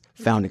promotions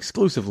found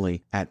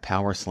exclusively at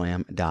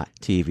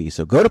Powerslam.tv.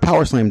 So go to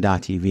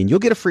Powerslam.tv and you'll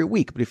get a free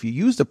week. But if you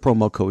use the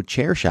promo code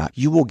ChairShot,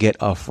 you will get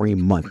a free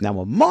month. Now,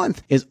 a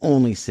month is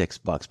only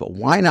 $6, but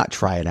why not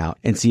try it out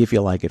and see if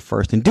you like it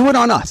first? And do it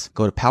on us.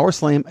 Go to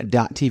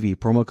Powerslam.tv,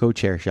 promo code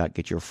ChairShot,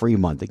 get your free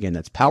month. Again,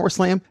 that's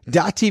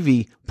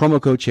Powerslam.tv,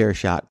 promo code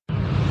ChairShot.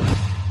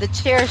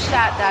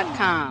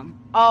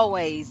 Thechairshot.com.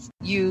 Always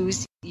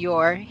use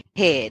your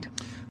head.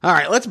 All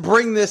right, let's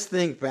bring this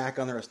thing back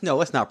on the roast. No,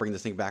 let's not bring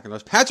this thing back on the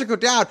roast. Patrick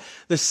O'Dowd,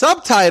 the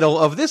subtitle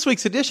of this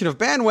week's edition of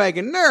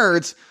Bandwagon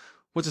Nerds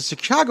was "The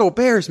Chicago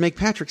Bears Make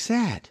Patrick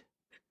Sad."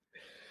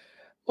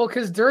 Well,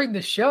 because during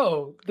the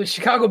show, the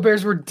Chicago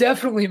Bears were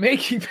definitely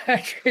making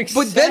Patrick sad.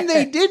 But then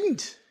they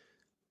didn't.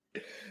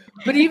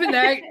 But even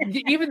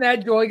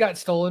that joy got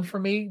stolen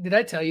from me. Did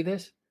I tell you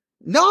this?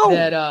 No.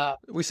 That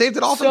we saved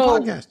it all for the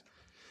podcast.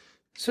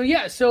 So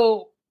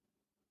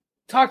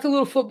talked a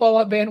little football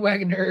on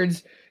Bandwagon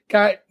Nerds.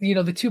 Got,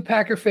 the two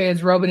Packer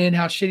fans rubbing in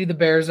how shitty the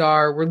Bears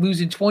are. We're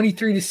losing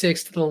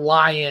 23-6 to the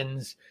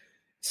Lions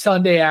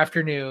Sunday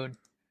afternoon.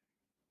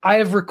 I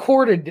have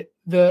recorded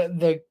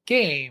the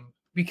game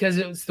because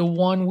it was the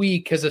 1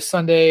 week because of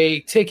Sunday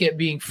ticket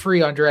being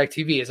free on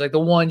DirecTV. It's like the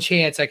one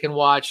chance I can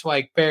watch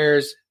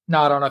Bears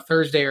not on a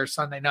Thursday or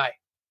Sunday night.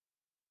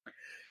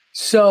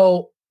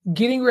 So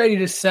getting ready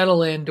to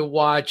settle in to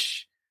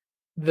watch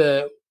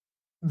the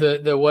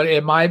what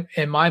in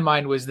my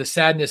mind was the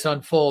sadness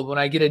unfold when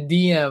I get a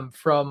DM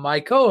from my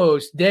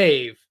co-host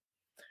Dave.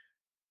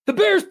 The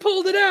Bears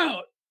pulled it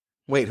out.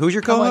 Wait, who's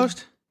your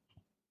co-host?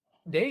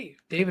 David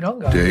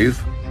Ungar.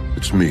 Dave,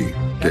 it's me,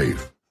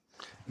 Dave.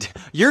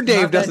 Your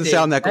Dave doesn't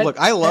sound that cool. Look,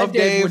 I love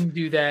Dave. Wouldn't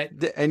do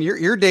that. And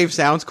your Dave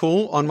sounds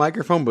cool on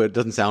microphone, but it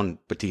doesn't sound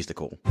Batista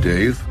cool.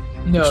 Dave,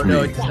 no,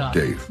 it's not.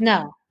 Dave.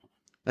 No.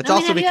 That's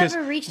also because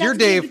your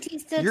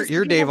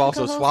Dave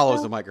also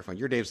swallows the microphone.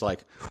 Your Dave's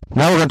like,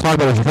 now we're going to talk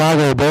about the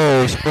Chicago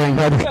Bears.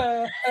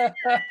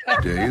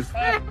 Dave,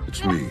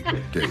 it's me,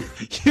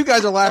 Dave. You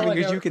guys are laughing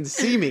because you can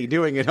see me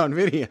doing it on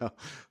video.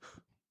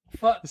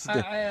 So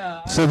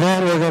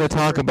then we're going to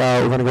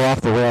we're going to go off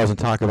the rails and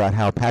talk about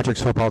how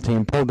Patrick's football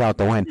team pulled out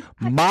the win.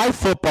 My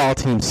football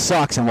team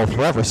sucks and will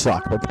forever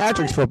suck, but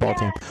Patrick's football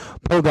team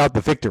pulled out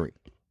the victory.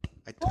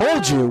 I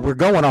told you we're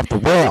going off the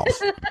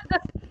rails.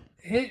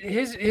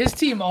 His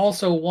team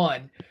also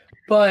won,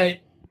 but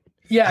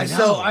yeah. I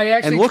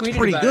actually looked tweeted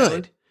pretty about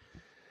good. It.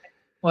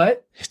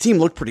 What? His team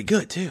looked pretty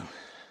good too.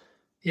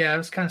 Yeah, it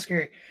was kind of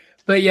scary.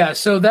 But yeah,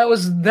 so that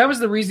was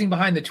the reasoning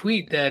behind the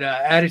tweet that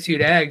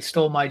Attitude Ag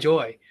stole my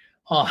joy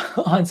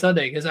on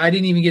Sunday, because I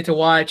didn't even get to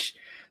watch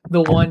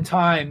the one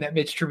time that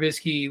Mitch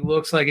Trubisky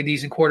looks like a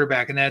decent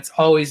quarterback, and that's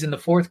always in the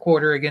fourth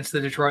quarter against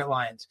the Detroit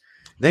Lions.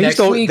 Then he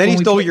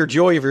stole your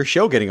joy of your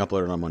show getting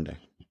uploaded on Monday.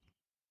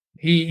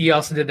 He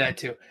also did that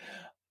too.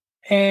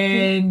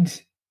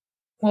 And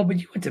well, but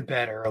you went to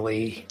bed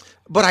early.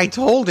 But I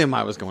told him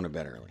I was going to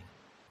bed early.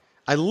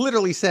 I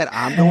literally said,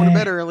 I'm going to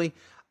bed early.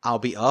 I'll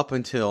be up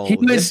until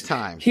this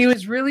time. He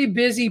was really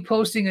busy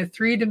posting a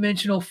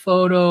 3-dimensional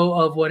photo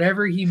of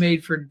whatever he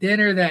made for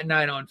dinner that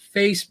night on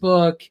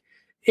Facebook.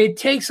 It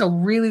takes a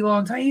really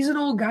long time. He's an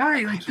old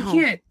guy. Like he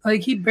can't,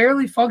 like he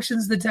barely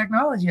functions the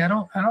technology. I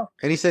don't.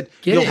 And he said,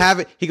 you'll have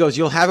it. He goes,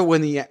 you'll have it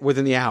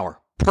within the hour.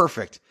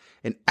 Perfect.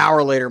 An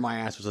hour later, my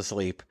ass was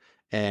asleep.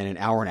 And an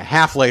hour and a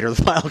half later,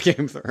 the file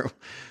came through.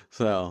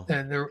 So.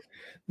 And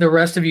the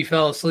rest of you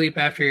fell asleep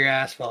after your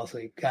ass fell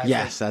asleep. Gotcha.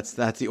 Yes, that's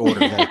the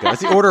order.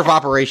 That's the order of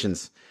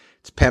operations.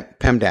 It's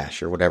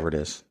PEMDASH or whatever it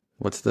is.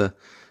 What's the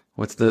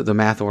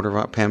math order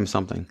of PEM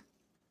something?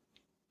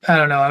 I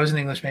don't know. I was an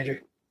English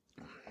major.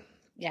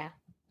 Yeah,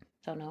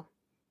 don't know.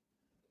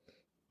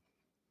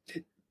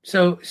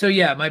 So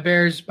yeah, my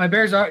Bears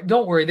are.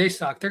 Don't worry, they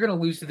suck. They're going to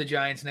lose to the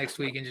Giants next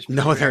week and just.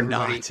 No, they're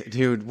not,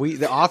 dude.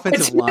 The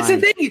offensive line. That's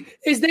the thing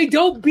is they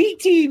don't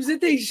beat teams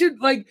that they should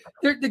like.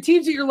 They're the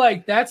teams that you're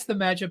like. That's the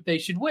matchup they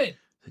should win.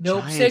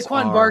 Nope.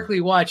 Saquon Barkley,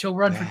 watch, he'll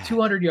run for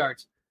 200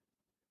 yards.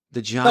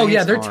 The Giants. Oh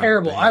yeah, they're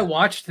terrible. Bad. I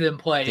watched them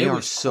play. They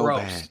are so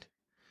gross.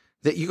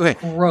 Bad.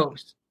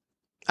 Gross.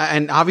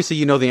 And obviously,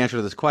 you know the answer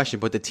to this question,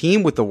 but the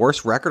team with the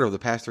worst record over the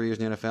past 3 years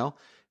in the NFL.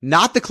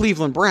 Not the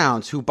Cleveland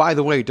Browns, who, by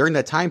the way, during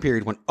that time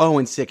period went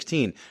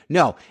 0-16.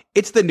 No,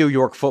 it's the New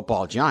York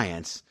Football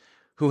Giants,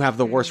 who have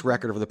the worst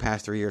record over the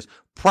past 3 years.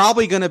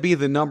 Probably going to be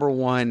the number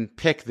one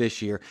pick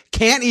this year.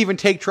 Can't even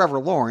take Trevor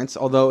Lawrence,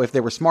 although if they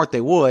were smart,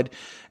 they would.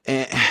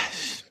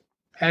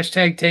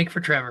 Hashtag tank for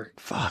Trevor.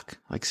 Fuck.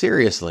 Like,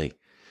 seriously.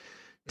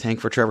 Tank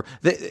for Trevor.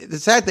 The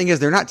sad thing is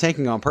they're not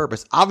tanking on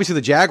purpose. Obviously,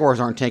 the Jaguars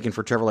aren't tanking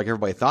for Trevor like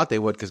everybody thought they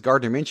would because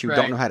Gardner Minshew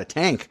don't know how to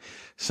tank.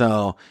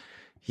 So...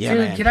 yeah, dude,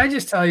 man. Can I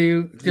just tell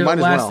you the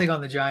last thing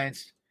on the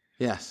Giants?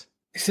 Yes.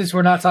 Since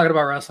we're not talking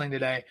about wrestling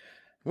today.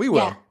 We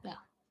will. Yeah.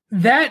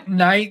 That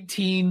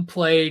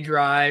 19-play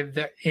drive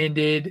that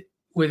ended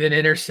with an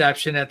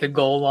interception at the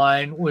goal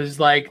line was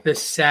like the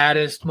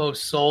saddest,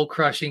 most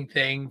soul-crushing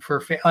thing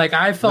for like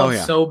I felt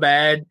so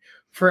bad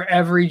for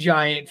every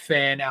Giant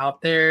fan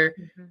out there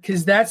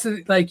because that's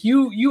like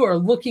you are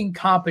looking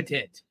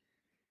competent.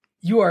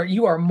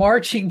 You are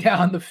marching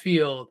down the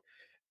field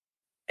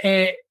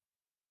and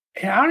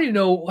I don't even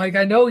know. Like,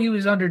 I know he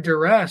was under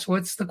duress.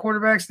 What's the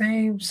quarterback's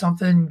name?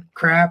 Something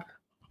crap.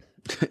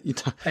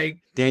 Like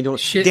Danny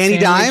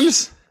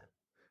Dimes?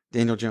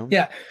 Daniel Jones?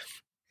 Yeah.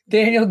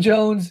 Daniel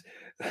Jones.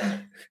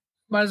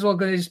 Might as well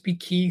go just be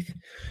Keith.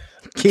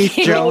 Keith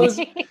Jones.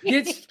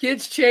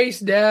 Gets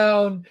chased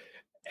down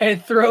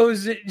and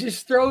throws it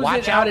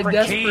out of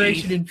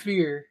desperation Keith. and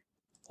fear.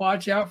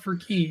 Watch out for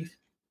Keith.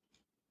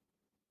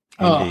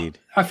 Indeed.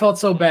 I felt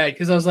so bad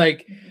because I was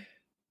like,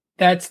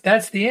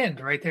 That's the end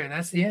right there.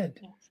 That's the end.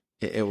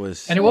 It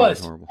was. And it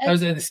was. Horrible. And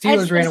the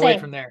Steelers ran away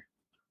from there.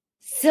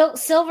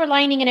 Silver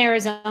lining in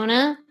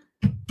Arizona.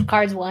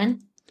 Cards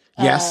won.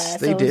 Yes,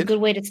 they did. It was a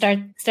good way to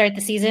start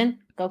the season.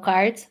 Go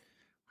Cards.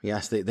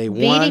 Yes, they won.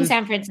 Beating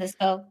San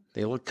Francisco.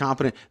 They looked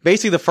competent.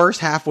 Basically, the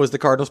first half was the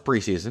Cardinals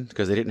preseason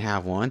because they didn't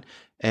have one.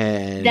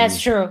 And that's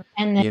true.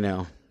 And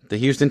then, the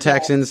Houston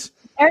Texans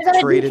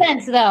Arizona traded.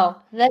 Defense, though.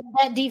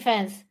 That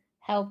defense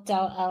helped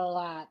out a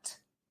lot.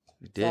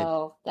 It did.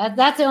 So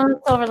that's the only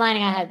silver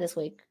lining I had this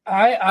week.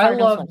 I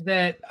loved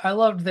that. I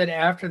loved that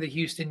after the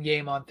Houston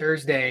game on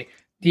Thursday,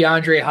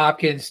 DeAndre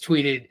Hopkins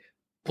tweeted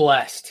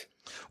 "blessed."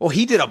 Well,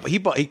 he did. He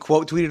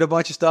quote tweeted a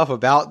bunch of stuff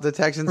about the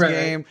Texans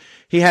game.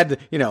 He had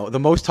the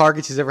most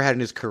targets he's ever had in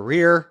his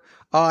career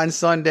on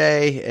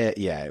Sunday.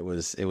 It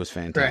was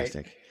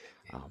fantastic.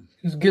 Right.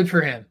 It was good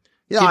for him.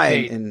 Yeah,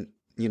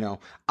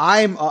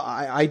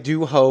 I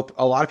do hope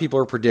a lot of people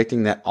are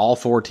predicting that all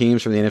 4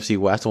 teams from the NFC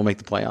West will make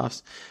the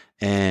playoffs.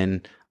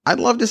 And I'd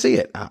love to see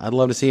it. I'd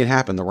love to see it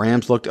happen. The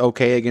Rams looked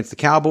okay against the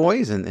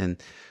Cowboys, and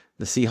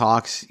the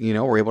Seahawks,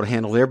 were able to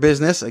handle their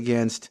business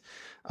against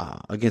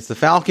the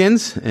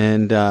Falcons.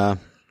 And they're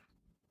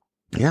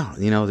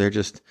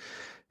just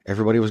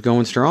everybody was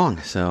going strong.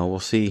 So we'll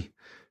see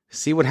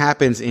what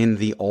happens in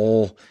the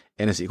old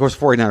NFC. Of course,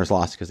 49ers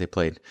lost because they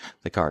played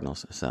the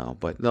Cardinals. So,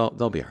 but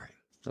they'll be all right.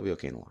 They'll be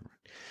okay in the long run.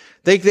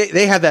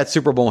 They have that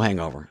Super Bowl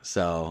hangover.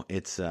 So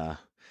it's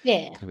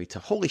yeah. Gonna be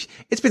tough. Holy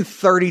it's been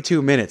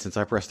 32 minutes since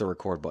I pressed the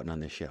record button on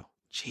this show.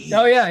 Jeez.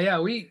 Oh yeah.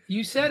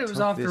 You said it was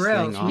off the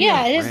rails.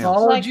 Yeah, it is.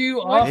 Followed you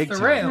off Big the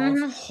time.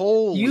 rails.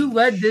 Holy you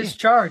led this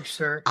charge,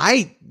 sir.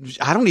 I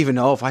don't even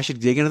know if I should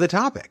dig into the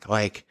topic.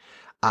 Like,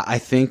 I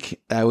think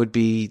that would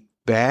be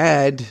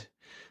bad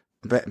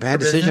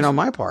decision on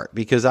my part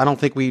because I don't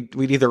think we'd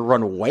either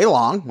run way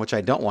long, which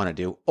I don't want to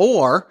do,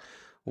 or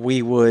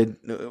we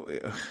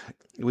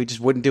just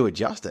wouldn't do it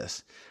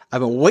justice. I've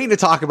been waiting to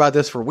talk about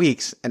this for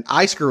weeks, and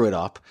I screw it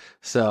up.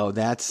 So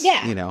that's,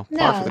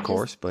 par for the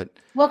course. But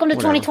welcome to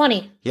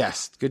 2020.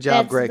 Yes. Good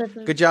job,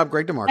 Greg. Good job,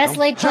 Greg DeMarco. Best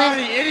laid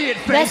plan.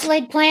 Best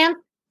laid plan.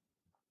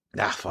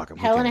 Fuck him.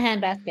 Hell in a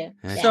handbasket.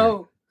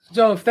 So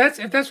if that's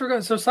where we're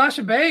going, so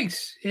Sasha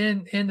Banks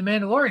in The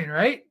Mandalorian,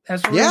 right?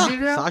 That's what we're going to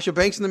do now? Sasha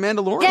Banks in The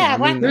Mandalorian.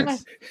 Yeah,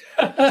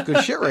 that's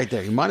good shit right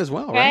there. You might as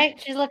well,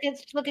 right? She's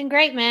looking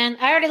great, man.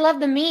 I already love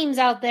the memes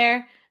out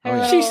there.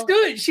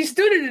 She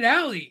stood in an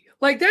alley.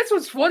 Like, that's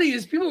what's funny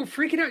is people were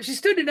freaking out. She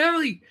stood in an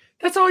alley.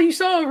 That's all you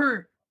saw of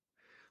her.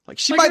 Like,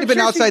 she might have been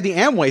outside the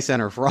Amway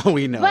Center for all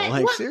we know.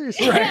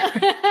 Seriously. Right.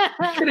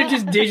 Could have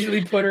just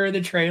digitally put her in the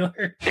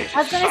trailer. I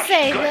was going to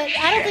say,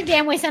 I don't think the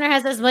Amway Center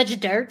has as much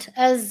dirt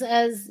as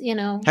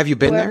Have you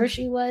been wherever there?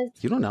 She was.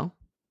 You don't know.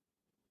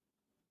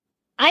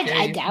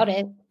 I doubt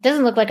it.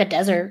 Doesn't look like a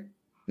desert.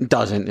 It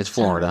doesn't. It's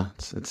Florida.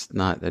 It's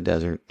not a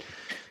desert.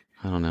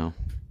 I don't know.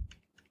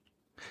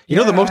 You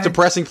know the most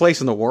depressing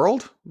place in the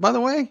world, by the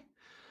way?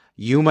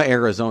 Yuma,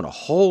 Arizona.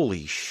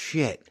 Holy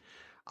shit.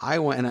 I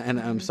went, and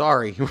I'm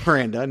sorry,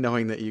 Miranda,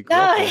 knowing that you grew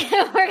up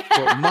there.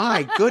 But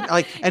my good,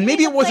 and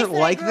maybe it wasn't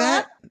like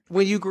that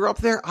when you grew up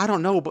there. I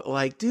don't know, but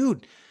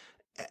dude,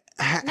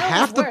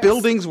 half the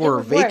buildings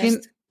were vacant.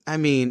 Worst. I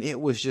mean,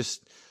 it's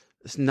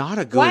not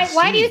a good.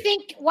 Why do you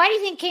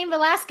think Cain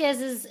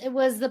Velasquez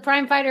was the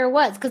prime fighter?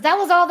 Because that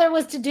was all there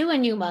was to do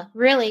in Yuma.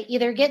 Really,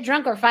 either get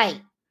drunk or fight.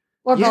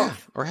 Or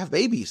both. Or have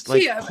babies.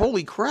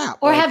 Holy crap.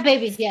 Or have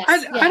babies, yes.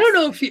 I don't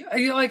know if you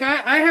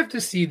I have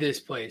to see this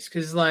place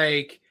because,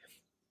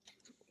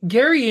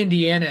 Gary,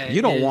 Indiana.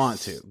 You don't want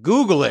to.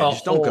 Google it.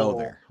 Just don't go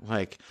there.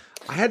 I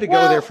had to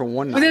go there for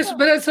one night.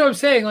 But that's what I'm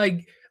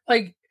saying.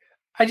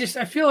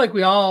 I feel like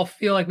we all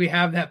feel like we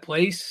have that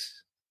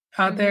place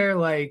out there.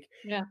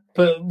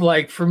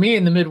 But for me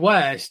in the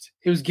Midwest,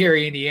 it was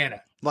Gary,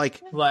 Indiana.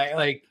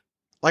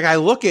 I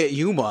look at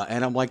Yuma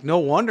and I'm like, no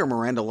wonder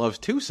Miranda loves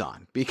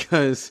Tucson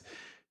because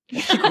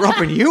she grew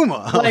up in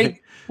Yuma.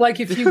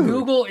 If you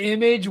Google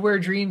image where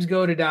dreams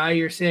go to die,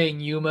 you're saying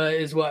Yuma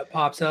is what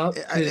pops up.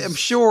 I'm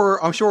sure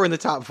in the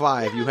top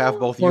 5 you have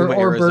both Yuma,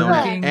 Arizona,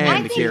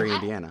 and Gary,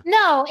 Indiana.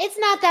 No, it's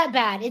not that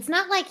bad. It's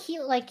not like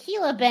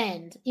Gila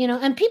Bend,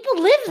 and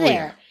people live there.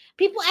 Yeah.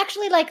 People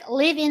actually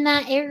live in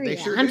that area.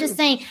 I'm just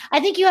saying. I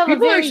think you have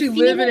people actually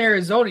live in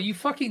Arizona. You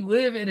fucking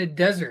live in a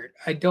desert.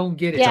 I don't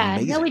get it. Yeah,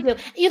 no, we do.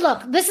 You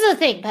look. This is the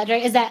thing,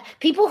 Patrick, is that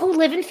people who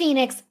live in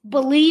Phoenix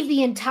believe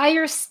the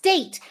entire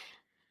state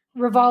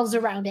revolves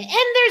around it,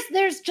 and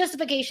there's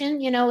justification.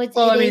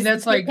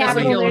 That's like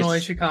Illinois,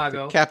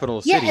 Chicago,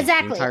 capital city. Yeah,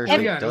 exactly.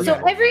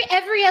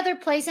 Every other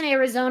place in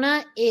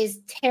Arizona is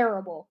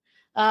terrible.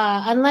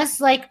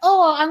 Unless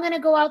I'm going to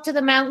go out to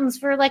the mountains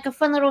for a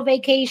fun little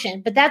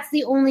vacation, but that's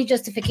the only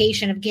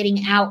justification of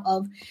getting out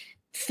of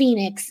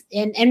Phoenix.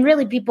 And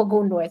really people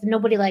go north.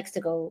 Nobody likes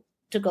to go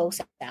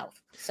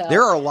south. So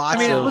there are lots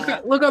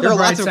look on the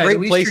bright side. At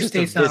least your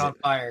state's not on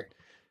fire.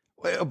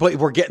 But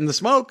we're getting the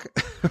smoke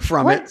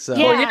from it. So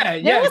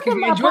there was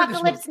some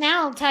Apocalypse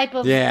Now type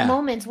of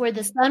moments where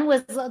the sun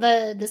was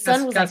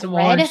red.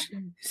 Orange.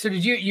 So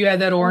did you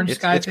had that orange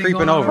sky? It's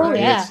creeping over. Oh,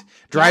 yeah. It's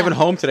driving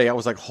home today. I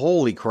was like,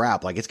 holy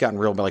crap! It's gotten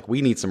real. But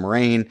we need some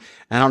rain. And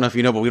I don't know if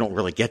you know, but we don't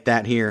really get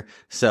that here.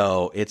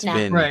 So it's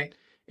been right.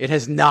 It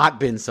has not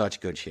been such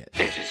good shit.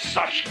 This is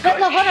such good But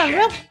look, hold on,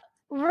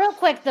 real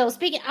quick though.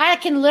 I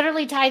can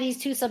literally tie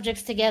these two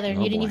subjects together,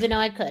 and you didn't even know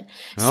I could.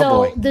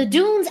 The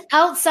dunes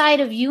outside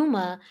of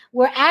Yuma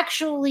were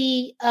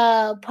actually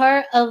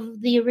part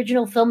of the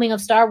original filming of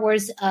Star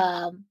Wars.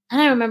 I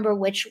don't remember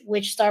which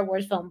Star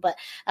Wars film, but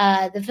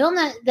the film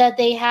that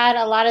they had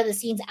a lot of the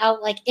scenes out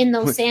in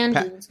those sand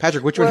dunes.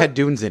 Patrick, which one had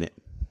dunes in it?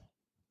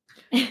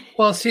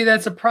 Well, see,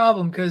 that's a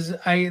problem because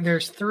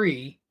there's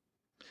 3.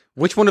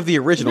 Which one of the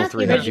original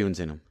 3 had dunes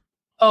in them?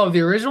 Oh,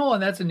 the original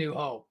one. That's A New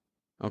Hope.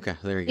 Okay,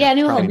 there you go. Yeah,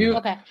 New Hope.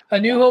 Okay. A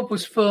New Hope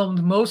was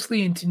filmed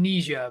mostly in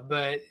Tunisia,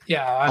 but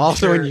I'm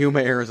also sure. in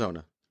Yuma,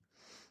 Arizona.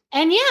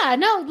 And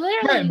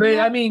literally. Right, but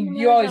I mean,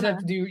 you always have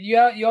to do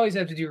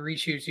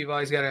reshoots.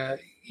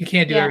 You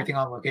can't do everything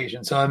on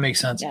location, so that makes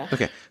sense. Yeah.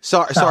 Okay,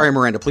 sorry,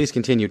 Miranda. Please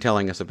continue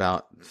telling us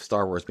about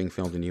Star Wars being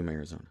filmed in Yuma,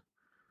 Arizona.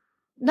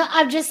 No,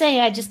 I'm just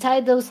saying. I just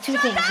tied those two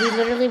things. We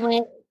literally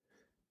went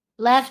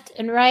left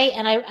and right,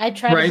 and I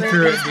tried right to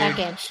through it, back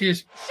in. She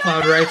just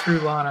plowed right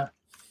through Lana.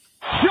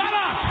 Shut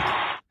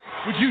up!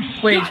 Would you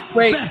wait?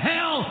 The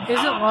hell?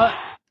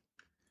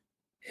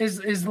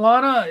 Is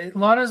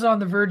Lana's on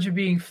the verge of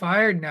being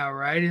fired now,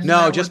 right? Isn't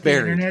no, that just what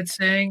buried. The internet's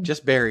saying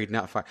just buried,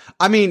 not fired.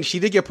 I mean, she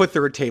did get put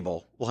through a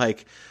table.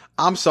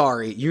 I'm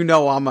sorry,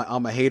 I'm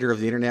a hater of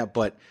the internet,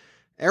 but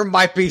there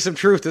might be some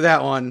truth to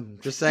that one.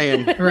 Just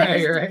saying.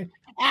 right.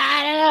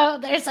 I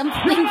don't know. There's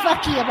something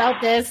fucky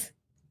about this.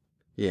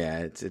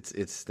 Yeah, that's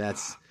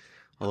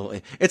a little.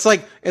 It's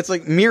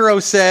like Miro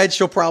said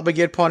she'll probably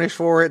get punished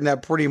for it, and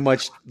that pretty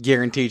much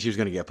guaranteed she was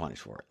going to get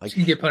punished for it.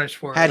 She'd get punished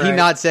for it. Had he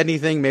not said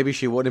anything, maybe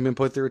she wouldn't have been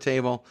put through a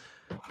table.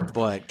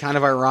 But kind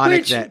of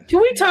ironic that. Can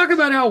we talk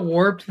about how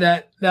warped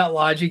that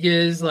logic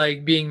is?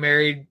 Being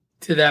married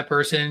to that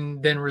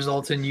person then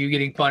results in you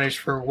getting punished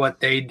for what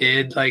they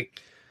did.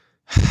 Like,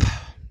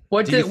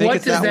 what does that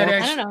actually?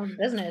 I don't know,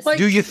 business.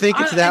 Do you think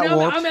it's that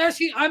warped?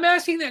 I'm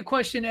asking that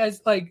question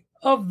as like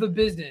of the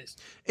business.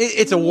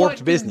 It's a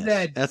warped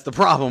business. That's the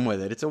problem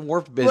with it. It's a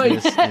warped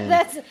business.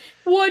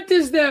 What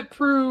does that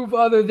prove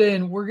other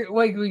than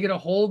we gonna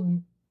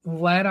hold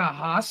Lana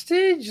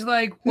hostage?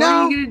 Like, what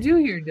are you gonna do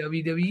here,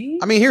 WWE?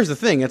 I mean, here's the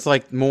thing. It's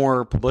like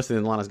more publicity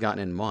than Lana's gotten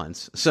in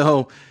months.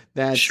 So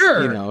that's,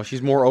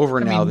 she's more over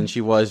now than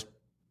she was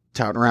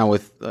touting around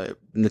with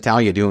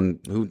Natalya doing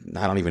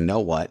I don't even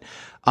know what.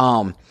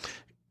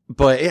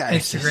 But yeah,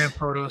 Instagram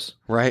photos.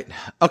 Right.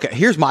 Okay.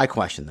 Here's my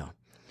question though.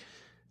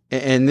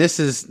 And this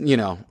is,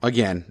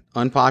 again,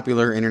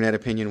 unpopular internet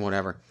opinion,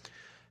 whatever.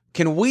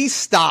 Can we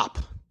stop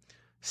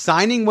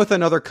signing with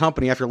another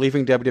company after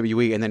leaving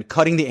WWE and then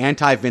cutting the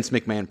anti-Vince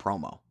McMahon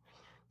promo?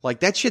 Like,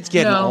 that shit's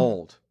getting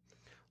old.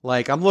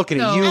 Like, I'm looking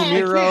at you,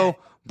 Miro,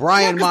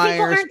 Brian Myers.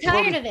 People aren't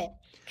tired of it.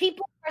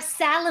 People are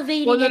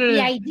salivating at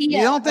the idea.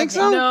 You don't think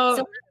so?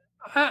 No.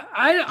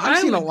 I've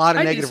seen a lot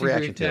of negative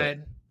reaction to it.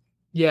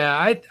 Yeah,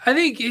 I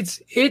think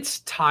it's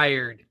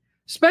tired.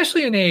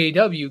 Especially in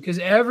AEW, because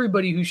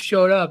everybody who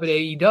showed up at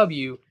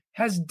AEW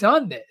has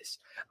done this.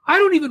 I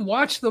don't even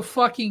watch the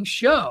fucking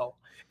show,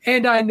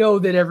 and I know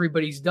that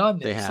everybody's done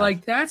this.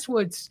 Like, that's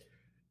what's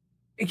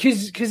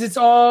because it's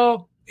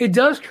all, it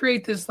does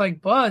create this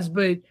like buzz,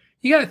 but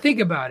you got to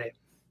think about it.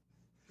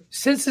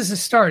 Since this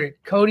has started,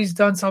 Cody's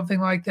done something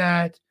like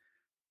that.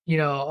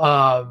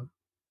 Not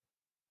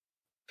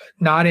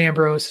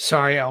Ambrose.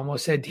 Sorry, I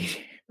almost said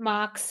DJ.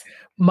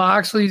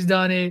 Moxley's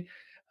done it.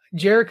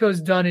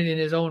 Jericho's done it in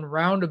his own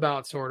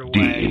roundabout sort of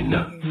way.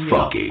 Dean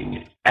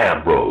fucking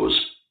Ambrose.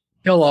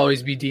 He'll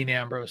always be Dean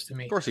Ambrose to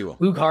me. Of course he will.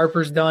 Luke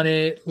Harper's done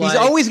it. He's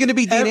always going to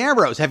be Dean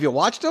Ambrose. Have you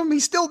watched him?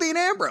 He's still Dean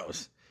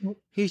Ambrose.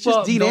 He's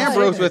just Dean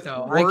Ambrose with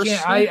worse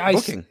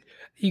booking.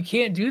 You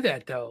can't do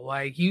that though.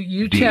 Like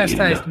you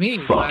chastised me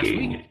last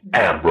week.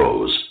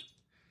 Ambrose.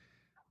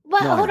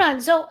 Well, hold on.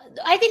 So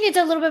I think it's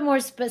a little bit more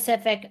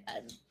specific.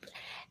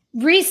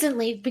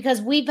 Recently,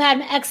 because we've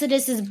had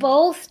exoduses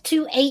both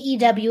to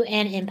AEW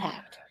and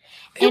Impact.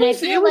 And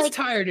it was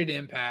tired at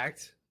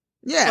Impact.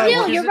 Yeah.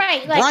 No, you're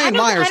right. Like, Brian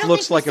Myers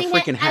looks like a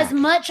freaking hack. As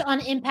much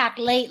on Impact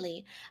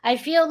lately. I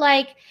feel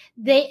like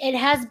it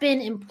has been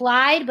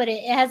implied, but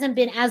it hasn't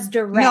been as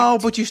direct. No,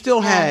 but you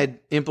still had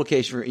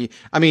implication.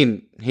 I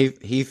mean,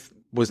 Heath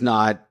was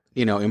not,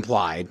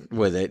 implied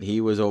with it.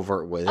 He was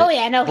overt with it. Oh,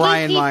 yeah. No,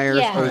 Brian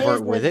Myers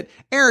overt with it.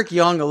 Eric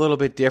Young, a little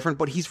bit different,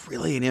 but he's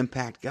really an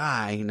Impact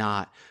guy,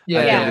 not a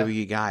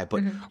WWE guy.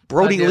 But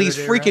Brody Lee's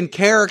freaking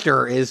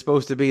character is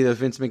supposed to be the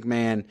Vince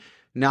McMahon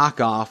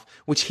knockoff,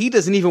 which he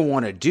doesn't even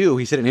want to do.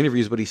 He said in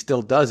interviews, but he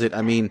still does it.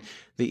 I mean,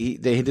 they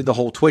did the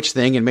whole Twitch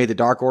thing and made the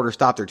Dark Order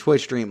stop their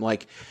Twitch stream.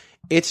 Like,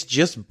 it's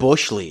just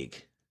Bush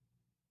League.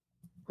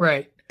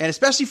 Right. And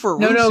especially for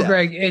Rusev. No,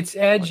 Greg, it's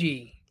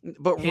edgy.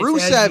 But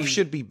Rusev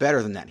should be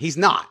better than that. He's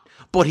not,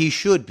 but he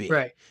should be.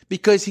 Right.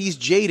 Because he's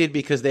jaded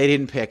because they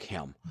didn't pick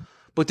him.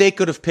 But they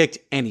could have picked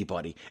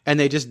anybody, and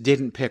they just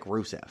didn't pick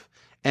Rusev.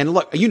 And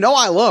look,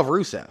 I love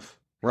Rusev,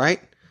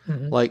 right?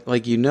 Mm-hmm.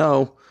 Like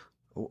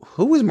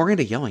who was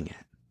Miranda yelling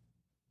at?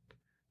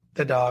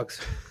 The dogs.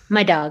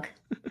 My dog.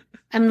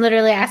 I'm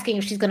literally asking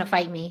if she's going to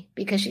fight me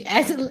because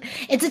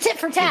it's a tit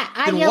for tat.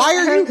 Then why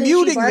are you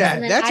muting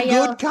that? That's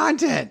good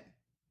content.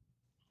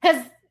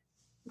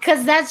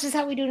 Because that's just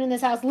how we do it in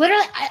this house.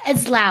 Literally,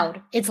 it's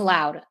loud. It's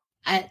loud.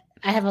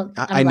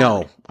 I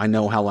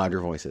know how loud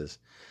your voice is,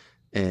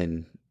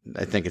 and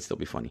I think it'd still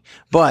be funny.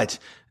 But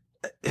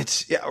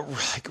it's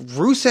like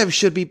Rusev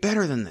should be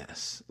better than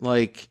this.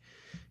 Like,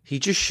 he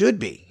just should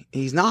be.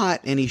 He's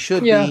not, and he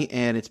should be,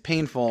 and it's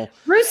painful.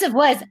 Rusev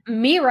was.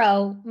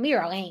 Miro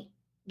ain't.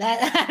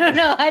 That I don't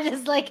know. I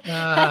just like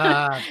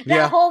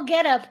that whole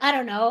getup. I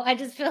don't know. I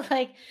just feel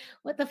like,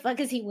 what the fuck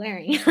is he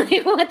wearing?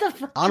 What the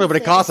fuck? I don't know, but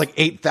it costs like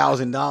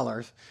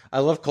 $8,000. I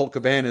love Colt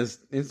Cabana's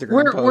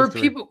Instagram post.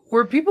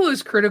 Were people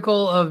as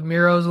critical of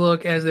Miro's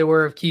look as they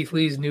were of Keith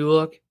Lee's new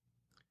look?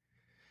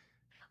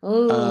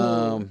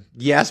 Ooh.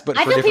 Yes, but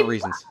for different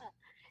reasons.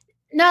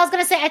 No, I was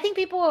gonna say I think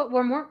people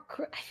were more.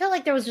 I feel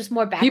like there was just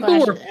more backlash.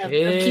 People were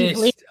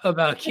pissed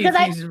about Keith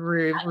Lee's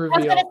reveal. I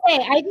was gonna say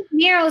I think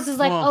Miro's is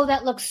like, oh,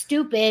 that looks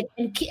stupid,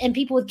 and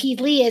people with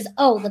Keith Lee is,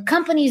 oh, the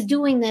company's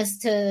doing this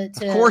to.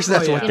 Of course,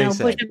 that's what they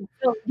said.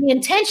 So the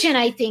intention,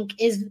 I think,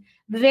 is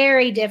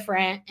very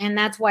different, and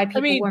that's why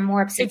people were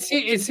more upset.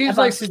 It seems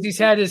like since he's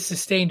had his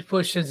sustained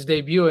push since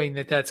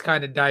debuting, that's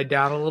kind of died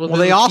down a little bit.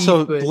 Well, they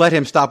also let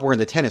him stop wearing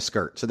the tennis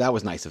skirt, so that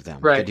was nice of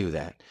them to do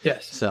that.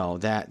 Yes, so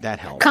that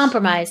helps.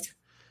 Compromise.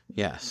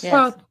 Yes.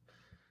 Well,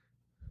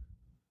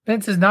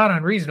 Vince is not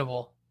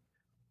unreasonable.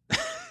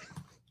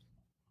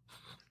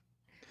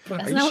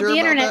 That's not what the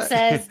internet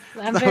says.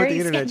 I'm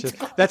very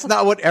skeptical. That's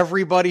not what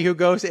everybody who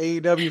goes to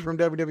AEW from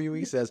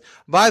WWE says.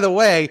 By the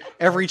way,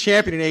 every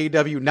champion in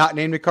AEW not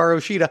named Hikaru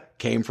Shida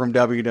came from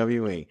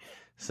WWE.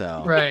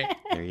 So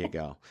there you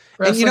go.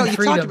 And you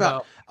talked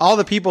about all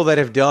the people that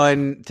have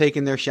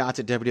taken their shots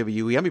at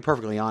WWE. I'll be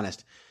perfectly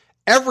honest.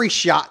 Every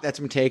shot that's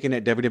been taken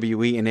at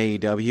WWE and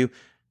AEW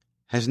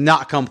has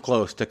not come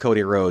close to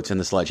Cody Rhodes and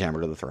the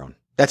sledgehammer to the throne.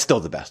 That's still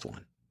the best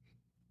one.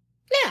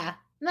 Yeah.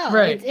 No,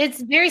 Right.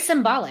 it's very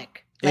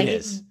symbolic. It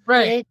is.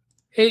 Right.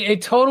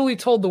 It totally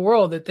told the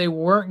world that they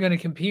weren't going to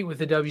compete with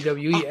the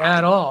WWE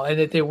at all, and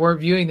that they weren't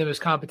viewing them as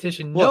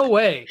competition. No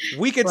way.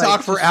 We could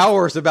talk for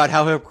hours about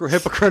how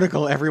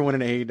hypocritical everyone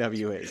in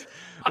AEW is.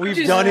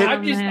 We've done it,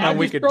 and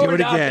we could do it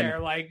again.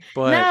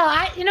 But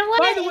no, you know what?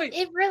 By the way,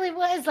 it really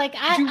was like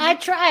I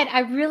tried.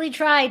 I really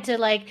tried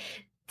to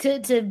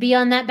to be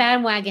on that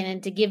bandwagon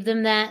and to give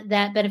them that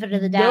benefit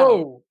of the doubt.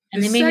 No.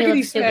 And the they made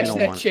me second he look stupid.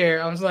 smashed that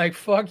chair, I was like,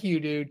 "Fuck you,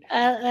 dude."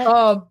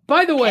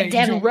 By the way,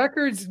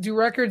 do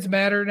records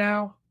matter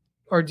now,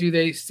 or do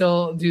they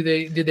still? Did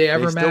they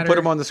ever they matter? still put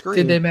them on the screen.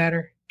 Did they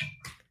matter?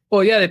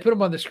 Well, yeah, they put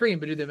them on the screen,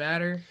 but do they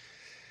matter?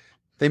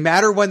 They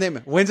matter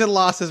when wins and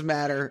losses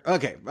matter.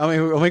 Okay, I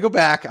mean, let me go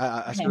back.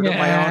 I screwed up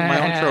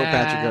my own trope.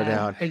 Patrick, go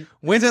down.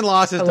 Wins and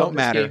losses don't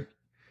matter,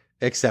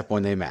 except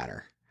when they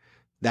matter.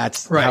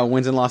 That's how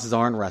wins and losses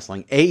are in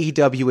wrestling.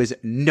 AEW is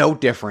no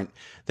different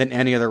than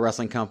any other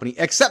wrestling company,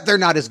 except they're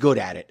not as good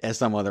at it as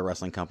some other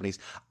wrestling companies.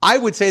 I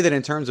would say that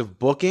in terms of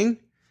booking,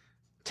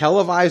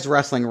 televised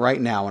wrestling right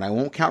now, and I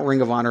won't count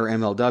Ring of Honor or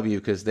MLW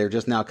because they're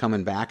just now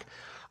coming back,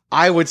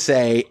 I would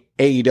say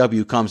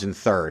AEW comes in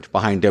third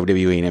behind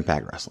WWE and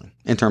Impact Wrestling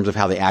in terms of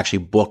how they actually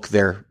book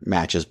their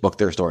matches, book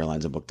their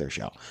storylines, and book their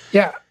show.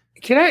 Yeah.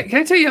 Can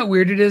I tell you how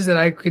weird it is that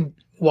I could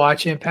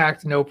watch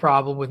Impact no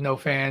problem with no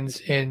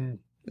fans and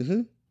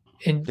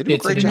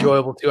it's an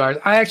enjoyable 2 hours.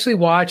 I actually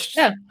watched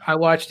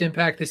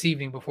Impact this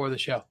evening before the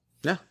show.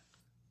 Yeah.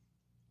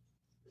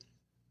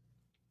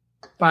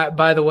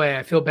 By the way,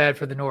 I feel bad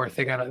for the North.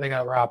 They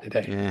got robbed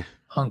today. Yeah.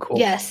 Uncool.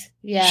 Yes.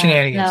 Yeah.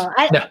 Shenanigans. No,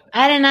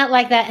 I did not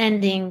like that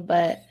ending,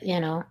 but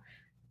and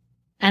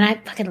I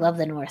fucking love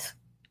the North.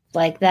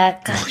 Like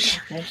that.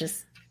 Gosh, I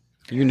just.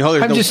 There's no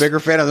bigger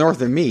fan of the North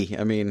than me.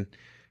 I mean,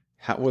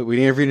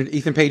 we interviewed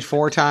Ethan Page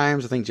 4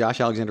 times. I think Josh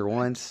Alexander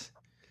once.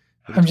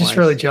 I'm just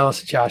really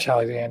jealous of Josh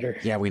Alexander.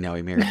 Yeah, we know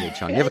he married Jade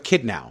Chung. You have a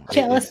kid now.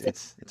 Jealous.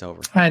 It's over.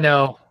 I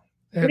know.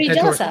 What are you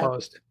jealous of?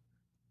 Closed.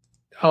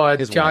 Oh,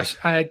 it's Josh.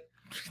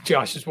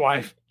 Josh's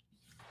wife.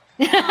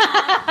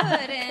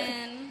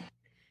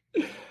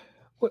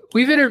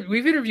 We've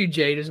interviewed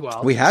Jade as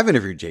well. We have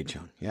interviewed Jade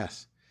Chung.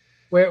 Yes.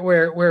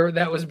 Where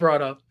that was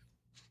brought up.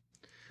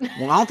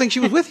 Well, I don't think she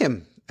was with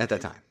him at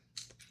that time.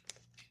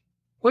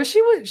 Was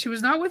she? She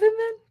was not with him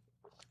then?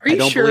 Are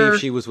you sure? I don't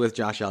believe she was with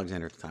Josh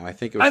Alexander at the time. I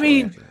think it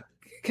was.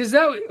 Because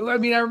I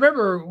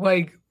remember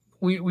like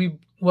we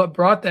what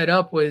brought that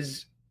up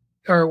was,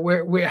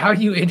 or how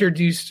you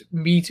introduced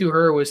me to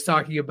her was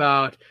talking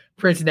about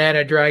Prince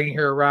Nana dragging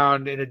her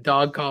around in a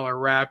dog collar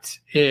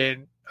wrapped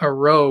in a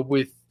robe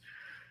with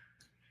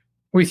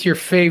your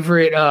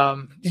favorite.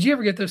 Did you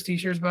ever get those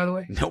T-shirts, by the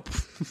way? Nope.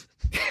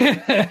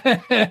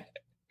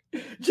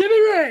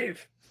 Jimmy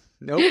Rave.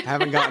 Nope,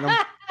 haven't gotten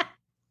them.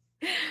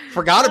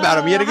 Forgot about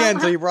him yet again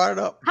until you brought it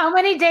up. How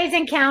many days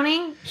in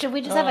counting? Should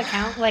we just have a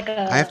count?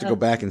 I have to go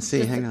back and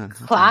see. Hang on.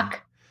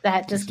 Clock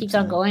that just keeps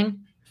on going.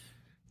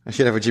 I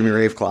should have a Jimmy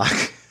Rave clock.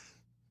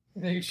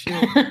 You should.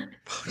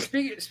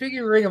 Speaking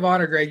of Ring of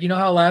Honor, Greg, you know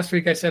how last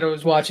week I said I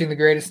was watching the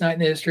greatest night in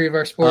the history of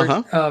our sport?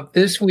 Uh-huh.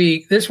 This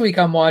week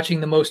I'm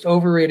watching the most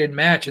overrated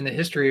match in the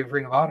history of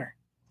Ring of Honor.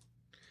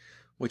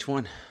 Which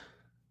one?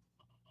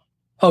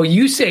 Oh,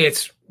 you say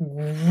it's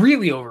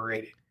really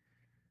overrated.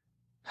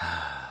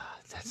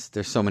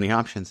 There's so many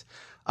options.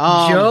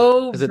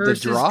 Joe is it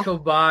versus the draw?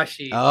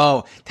 Kobashi.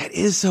 Oh, that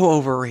is so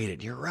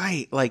overrated. You're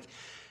right. Like,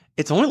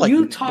 it's only like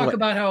you talk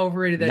about how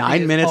overrated that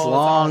 9 is minutes all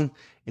long.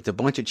 It's a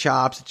bunch of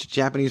chops. It's a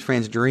Japanese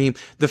fan's dream.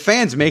 The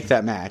fans make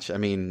that match. I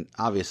mean,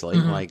 obviously,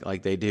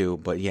 like they do.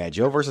 But yeah,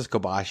 Joe versus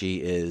Kobashi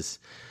is.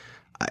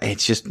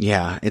 It's just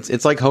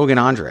It's like Hogan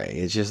Andre.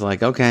 It's just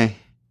like okay,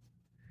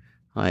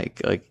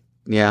 like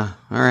yeah,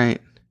 all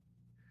right,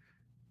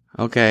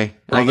 okay.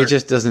 Like it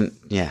just doesn't.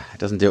 Yeah, it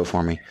doesn't do it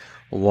for me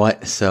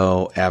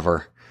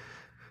whatsoever.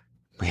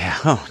 Yeah.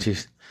 Oh,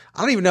 jeez.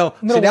 I don't even know.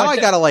 So now I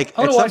gotta like.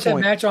 I'm gonna watch that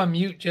match on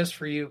mute just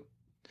for you.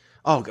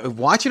 Oh,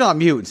 watch it on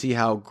mute and see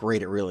how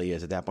great it really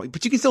is at that point.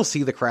 But you can still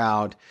see the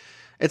crowd.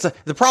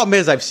 The problem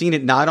is I've seen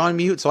it not on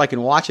mute, so I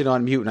can watch it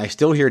on mute and I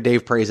still hear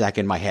Dave Prazak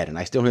in my head and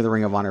I still hear the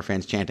Ring of Honor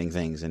fans chanting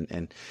things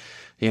and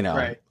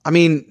right. I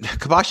mean,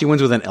 Kobashi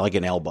wins with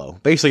an elbow,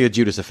 basically a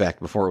Judas effect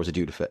before it was a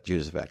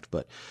Judas effect.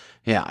 But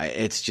yeah,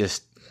 it's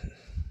just,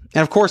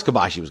 and of course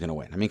Kobashi was going to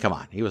win. I mean, come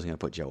on, he wasn't going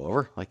to put Joe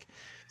over. Like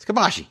it's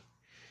Kobashi.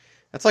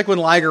 That's like when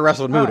Liger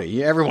wrestled Muta.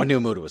 Everyone knew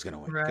Muta was going to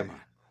win. Right. Come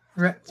on.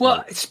 Right.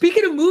 Well,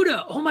 speaking of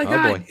Muta, oh my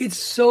God, it's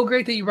so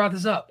great that you brought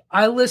this up.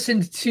 I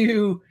listened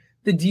to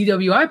the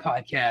DWI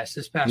podcast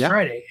this past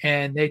Friday,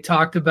 and they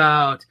talked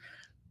about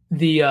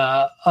the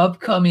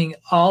upcoming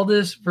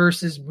Aldis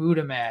versus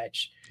Muta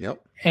match.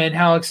 Yep. And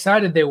how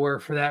excited they were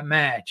for that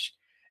match.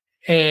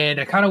 And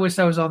I kind of wish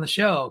I was on the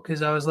show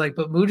because I was like,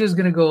 but Muta's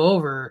going to go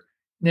over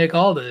Nick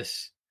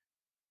Aldis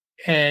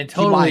and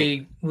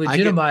totally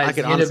legitimize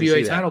the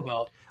NWA title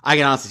belt. I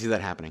can honestly see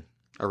that happening.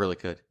 I really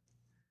could.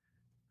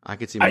 I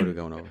could see Muta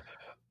going over.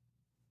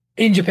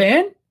 In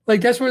Japan?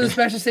 Like, that's where this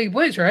match is taking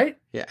place, right?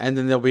 Yeah, and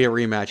then there'll be a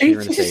rematch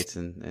here in the States,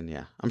 and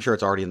yeah, I'm sure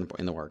it's already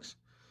in the works.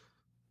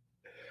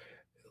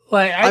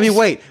 Like,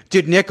 wait,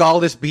 did Nick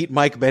Aldis beat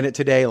Mike Bennett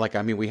today? Like,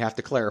 I mean, we have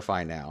to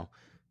clarify now.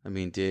 I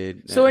mean,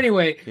 so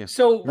anyway, yeah.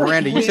 so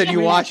Miranda, you said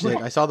you watched it.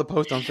 I saw the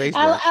post on Facebook.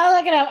 I'll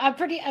look it up. I'm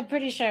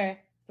pretty sure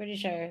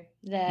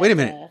that. Wait a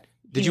minute.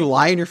 Did you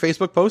lie in your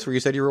Facebook post where you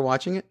said you were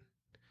watching it?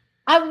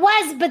 I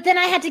was, but then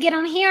I had to get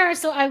on here,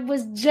 so I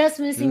was just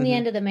missing the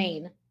end of the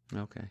main.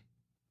 Okay.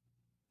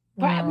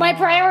 My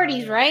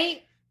priorities,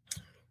 right?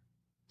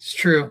 It's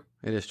true.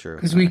 It is true.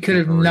 Because we could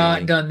have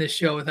not done this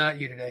show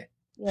without you today.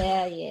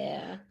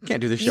 Yeah.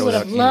 Can't do this show you would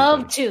without have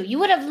loved to. You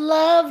would have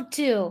loved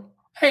to.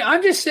 Hey,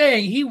 I'm just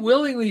saying, he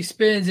willingly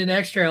spends an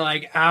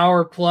extra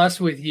hour plus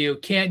with you.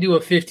 Can't do a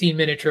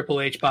 15-minute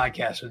Triple H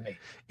podcast with me.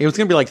 It was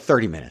going to be like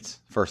 30 minutes,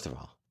 first of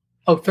all.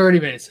 Oh, 30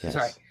 minutes. Yes.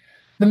 Sorry.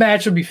 The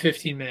match will be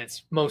 15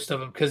 minutes, most of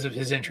them, because of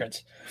his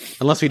entrance.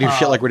 Unless we do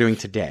shit like we're doing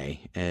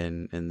today,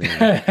 and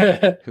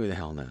then who the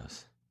hell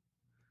knows?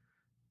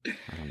 I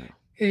don't know.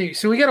 Hey,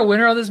 so we got a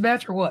winner on this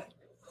match, or what?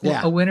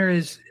 Yeah. A winner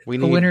is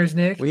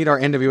Nick. We need our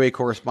NWA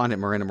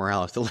correspondent, Miranda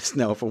Morales, to let us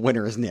know if a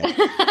winner is Nick.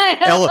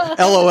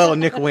 LOL,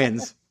 Nick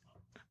wins.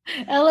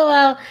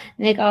 LOL,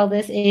 Nick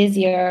Aldis is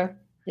your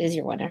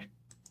winner.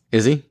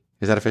 Is he?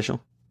 Is that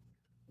official?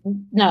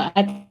 No,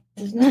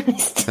 is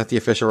that the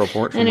official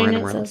report from Miranda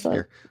Morales?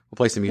 Here, we'll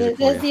play some music.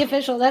 That's the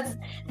official.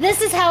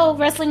 This is how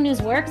wrestling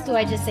news works. Do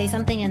I just say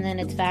something and then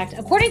it's fact?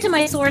 According to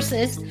my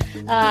sources,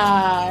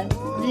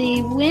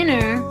 the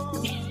winner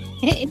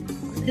in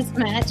this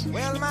match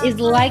is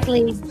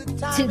likely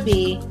to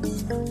be.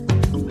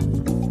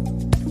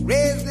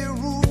 Raise the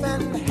roof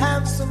and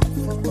have some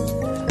fun.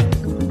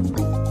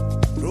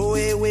 Throw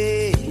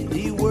away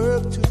the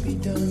work to be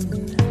done.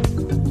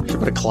 Should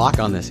put a clock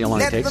on this. See how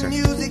long it takes her.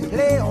 Let the music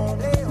play on.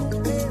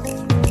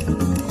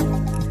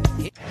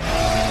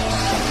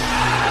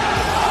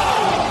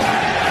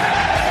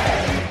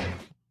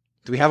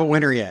 Do we have a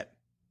winner yet?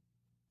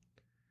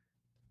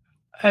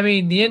 I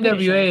mean, the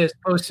NWA has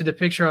posted a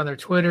picture on their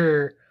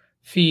Twitter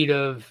feed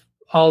of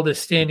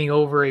Aldis standing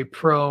over a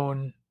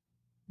prone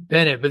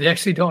Bennett, but they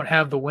actually don't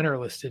have the winner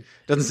listed.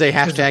 Doesn't say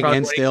hashtag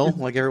and still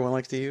like everyone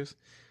likes to use.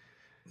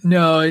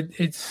 No,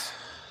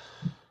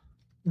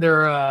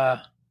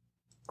 they're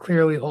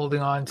clearly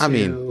holding on to. I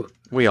mean,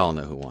 we all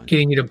know who won.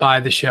 Getting you to buy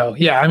the show.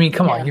 Yeah, I mean,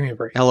 come on, give me a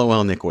break.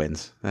 LOL, Nick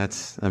wins. Who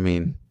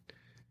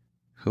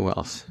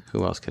else?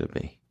 Who else could it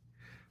be?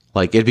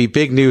 Like, it'd be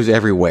big news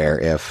everywhere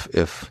if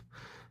it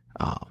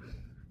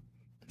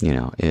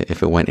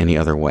went any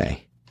other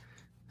way.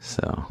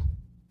 So.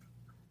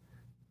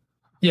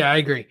 Yeah, I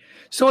agree.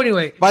 So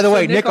anyway. By the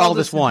way, Nick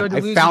Aldis won.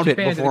 I found it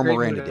before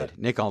Miranda did.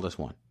 Nick Aldis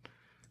won.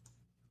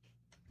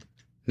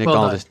 Nick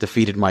Aldis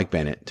defeated Mike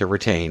Bennett to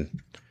retain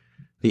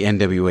the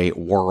NWA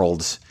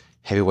World's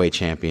Heavyweight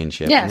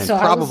Championship. Yeah, and so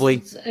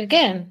probably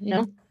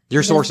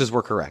your sources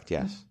were correct,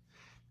 yes.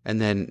 And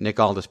then Nick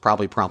Aldis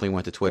probably promptly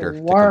went to Twitter to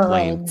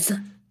complain.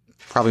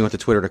 Probably went to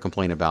Twitter to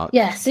complain about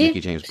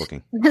Mickie James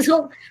booking.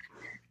 So,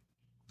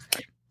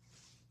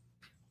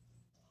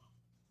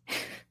 I was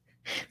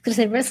going to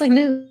say wrestling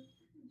news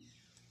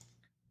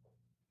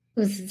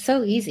was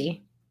so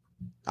easy.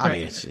 I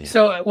mean,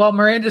 so while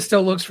Miranda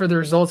still looks for the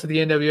results of the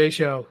NWA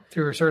show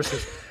through her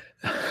sources.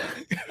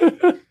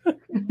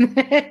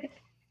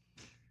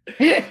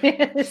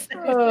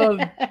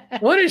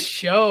 What a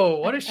show.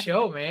 What a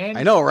show, man.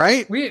 I know,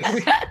 right?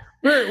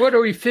 What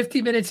are we,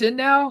 50 minutes in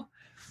now?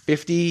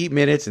 50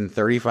 minutes and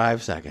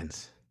 35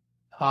 seconds.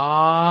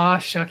 Ah,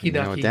 shucky ducky. You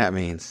know what that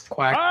means.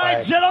 Quack, all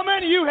right,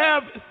 gentlemen, you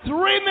have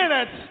 3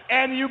 minutes,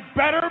 and you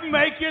better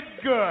make it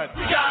good.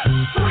 We got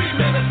 3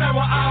 minutes, and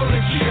we're out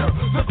of here.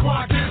 The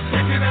clock is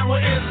ticking, and we're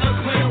in the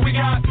clear. We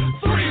got 3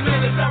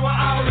 minutes, and we're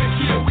out of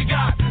here. We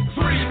got 3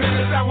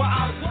 minutes, and we're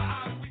out.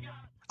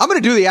 I'm going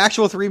to do the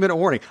actual 3-minute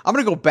warning. I'm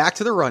going to go back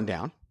to the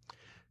rundown,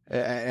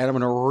 and I'm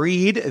going to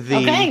read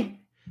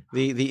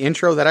the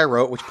intro that I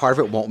wrote, which part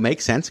of it won't make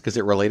sense because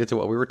it related to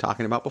what we were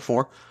talking about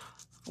before.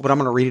 But I'm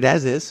going to read it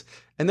as is.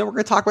 And then we're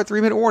going to talk about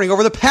 3-minute warning.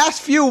 Over the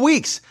past few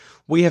weeks,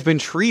 we have been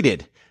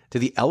treated to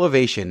the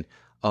elevation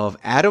of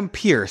Adam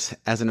Pearce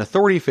as an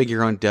authority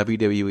figure on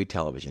WWE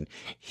television.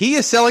 He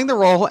is selling the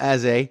role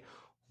as a,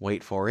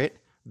 wait for it,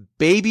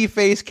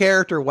 babyface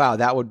character. Wow,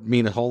 that would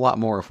mean a whole lot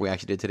more if we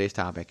actually did today's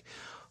topic.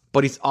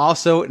 But he's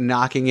also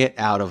knocking it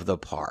out of the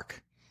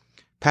park.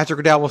 Patrick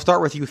Riddell, we'll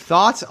start with you.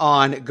 Thoughts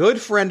on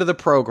good friend of the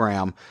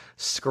program,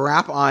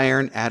 Scrap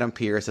Iron Adam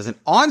Pearce as an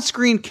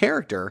on-screen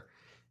character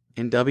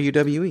in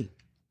WWE?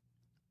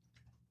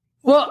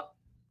 Well,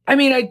 I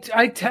mean,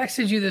 I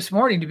texted you this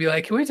morning to be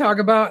like, can we talk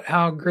about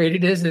how great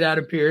it is that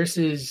Adam Pearce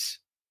is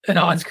an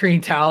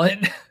on-screen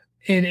talent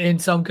in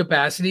some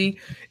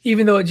capacity,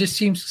 even though it just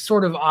seems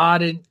sort of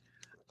odd and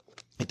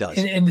it does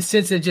in the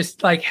sense that it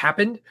just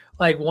happened.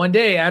 Like one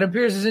day, Adam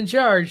Pearce is in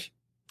charge.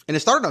 And it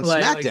started on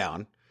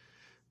SmackDown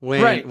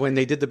when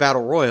they did the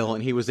Battle Royal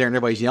and he was there and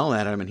everybody's yelling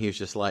at him and he was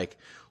just like,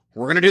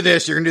 we're going to do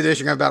this, you're going to do this,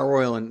 you're going to have Battle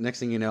Royal. And next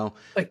thing you know,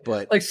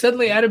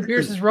 suddenly Adam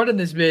Pearce is running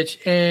this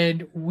bitch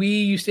and we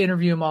used to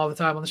interview him all the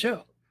time on the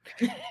show.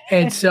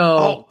 And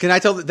so, can I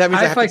tell? That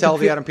means I have to tell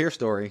the Adam Pearce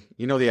story.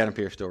 You know the Adam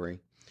Pearce story.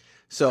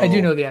 So I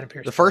do know the Adam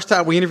Pearce. The first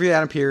time we interviewed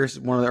Adam Pearce,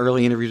 one of the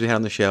early interviews we had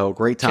on the show,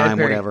 great time,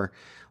 whatever,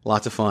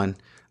 lots of fun.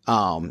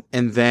 And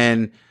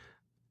then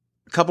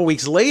a couple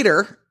weeks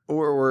later,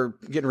 we're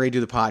getting ready to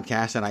do the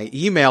podcast, and I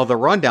emailed the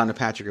rundown to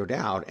Patrick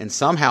O'Dowd, and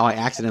somehow I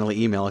accidentally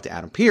emailed it to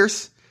Adam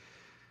Pearce,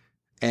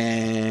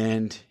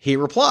 and he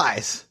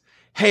replies,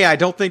 "Hey, I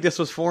don't think this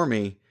was for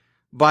me.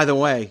 By the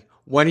way,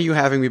 when are you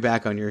having me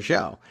back on your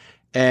show?"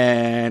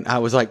 And I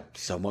was like,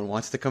 someone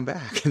wants to come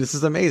back. This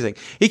is amazing.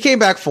 He came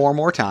back 4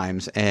 more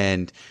times,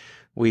 and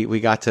we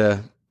got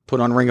to put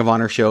on Ring of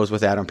Honor shows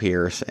with Adam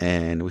Pearce,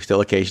 and we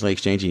still occasionally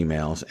exchange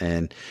emails.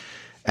 And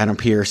Adam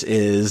Pearce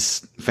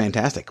is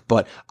fantastic.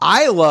 But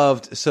I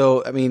loved,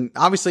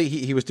 obviously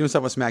he was doing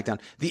stuff with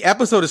SmackDown. The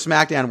episode of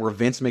SmackDown where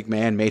Vince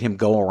McMahon made him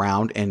go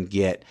around and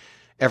get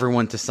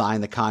everyone to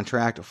sign the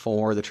contract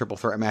for the triple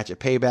threat match at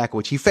Payback,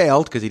 which he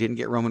failed because he didn't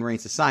get Roman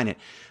Reigns to sign it.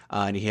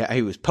 And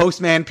he was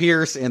Postman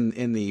Pearce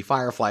in the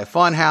Firefly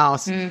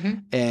Funhouse.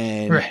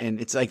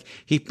 And it's like,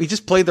 he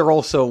just played the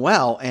role so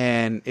well.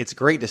 And it's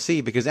great to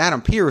see because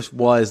Adam Pearce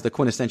was the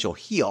quintessential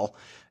heel.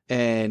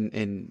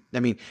 And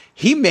I mean,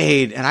 he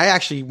made, and I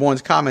actually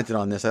once commented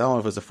on this, I don't know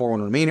if it was a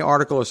 411 Mania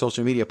article or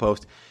social media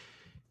post.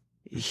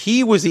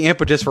 He was the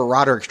impetus for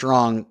Roderick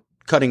Strong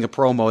cutting a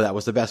promo that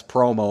was the best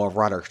promo of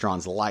Roderick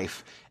Strong's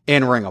life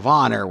in Ring of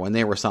Honor when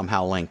they were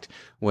somehow linked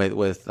with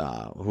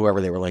whoever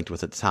they were linked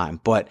with at the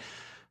time. But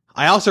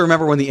I also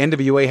remember when the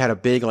NWA had a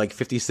big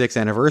 56th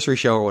anniversary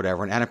show or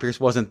whatever, and Adam Pearce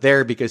wasn't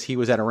there because he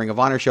was at a Ring of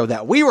Honor show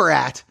that we were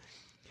at,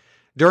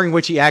 during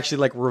which he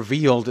actually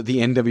revealed the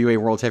NWA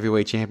World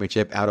Heavyweight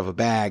Championship out of a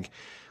bag,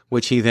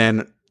 which he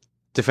then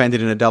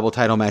defended in a double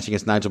title match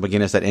against Nigel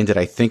McGuinness that ended,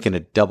 I think, in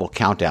a double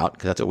count out,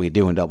 because that's what we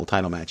do in double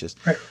title matches.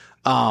 Right.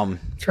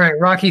 That's right.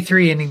 Rocky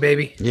 3 ending,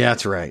 baby. Yeah,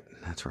 that's right.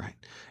 That's right.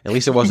 At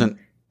least it wasn't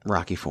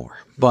Rocky 4.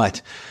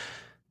 But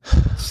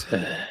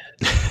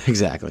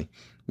exactly.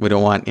 We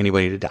don't want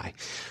anybody to die.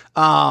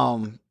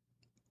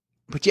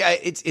 But yeah,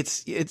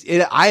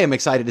 I am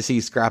excited to see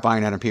Scrap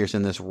Iron Adam Pearce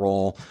in this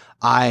role.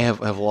 I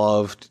have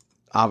loved,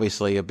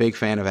 obviously, a big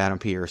fan of Adam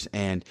Pearce,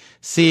 and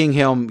seeing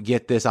him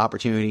get this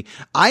opportunity.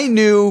 I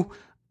knew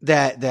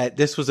that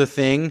this was a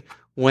thing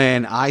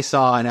when I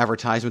saw an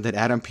advertisement that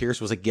Adam Pearce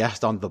was a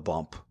guest on The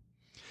Bump.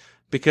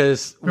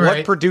 Because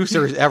what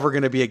producer is ever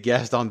going to be a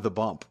guest on The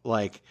Bump?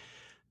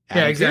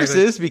 Adam Pearce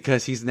is,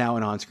 because he's now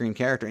an on-screen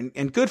character,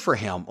 and good for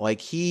him.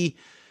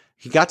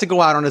 He got to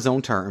go out on his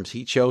own terms.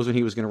 He chose when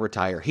he was going to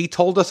retire. He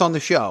told us on the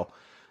show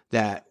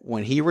that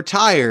when he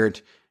retired,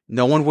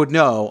 no one would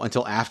know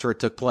until after it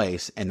took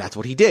place, and that's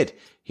what he did.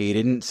 He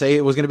didn't say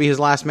it was going to be his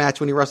last match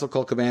when he wrestled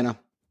Colt Cabana,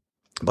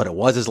 but it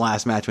was his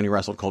last match when he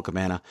wrestled Colt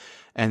Cabana.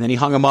 And then he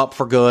hung him up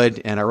for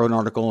good, and I wrote an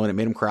article, and it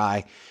made him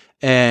cry.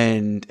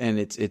 And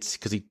it's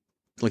because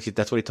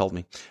that's what he told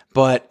me.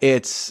 But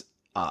it's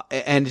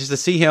and just to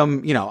see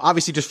him,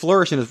 obviously just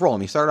flourish in his role. I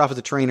mean, he started off as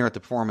a trainer at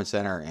the Performance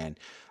Center, and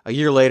a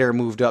year later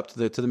moved up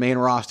to the main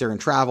roster and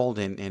traveled,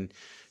 and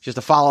just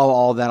to follow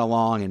all that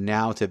along, and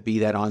now to be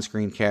that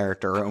on-screen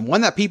character, and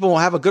one that people will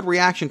have a good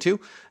reaction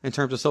to in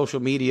terms of social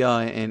media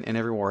and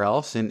everywhere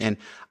else. And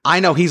I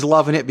know he's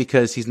loving it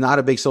because he's not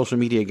a big social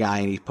media guy,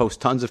 and he posts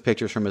tons of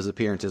pictures from his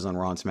appearances on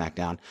Raw and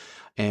SmackDown.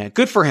 And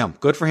good for him.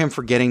 Good for him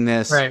for getting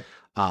this. Right.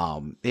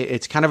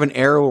 It's kind of an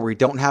era where we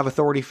don't have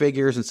authority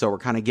figures, and so we're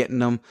kind of getting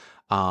them.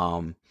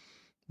 A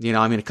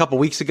couple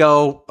weeks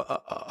ago,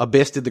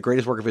 Abyss did the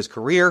greatest work of his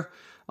career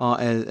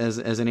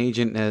as an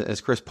agent, as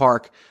Chris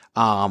Park.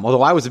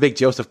 Although I was a big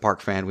Joseph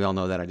Park fan, we all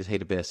know that. I just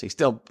hate Abyss.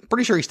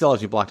 Pretty sure he still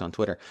has me blocked on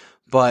Twitter.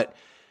 But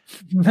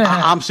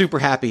I'm super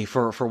happy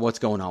for what's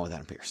going on with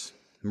Adam Pearce.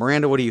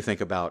 Miranda, what do you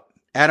think about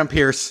Adam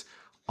Pearce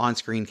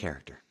on-screen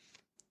character?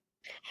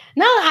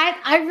 No,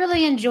 I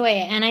really enjoy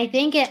it. And I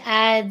think it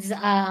adds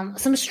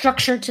some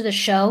structure to the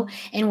show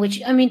in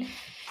which,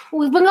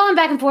 we've been going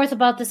back and forth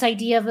about this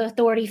idea of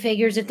authority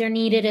figures, if they're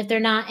needed, if they're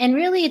not. And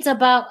really it's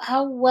about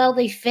how well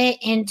they fit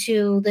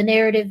into the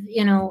narrative,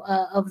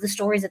 of the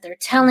stories that they're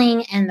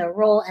telling and their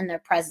role and their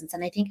presence.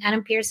 And I think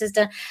Adam Pearce has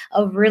done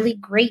a really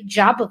great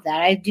job of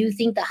that. I do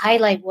think the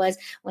highlight was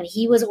when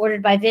he was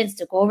ordered by Vince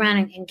to go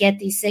around and get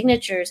these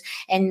signatures,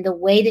 and the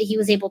way that he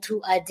was able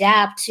to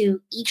adapt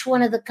to each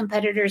one of the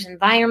competitors'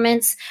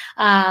 environments.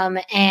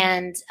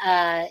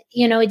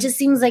 It just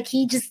seems like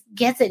he just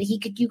gets it.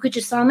 You could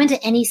just throw him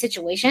into any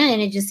situation, and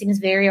it just seems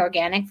very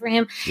organic for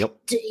him. Yep.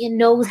 He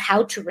knows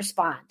how to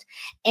respond.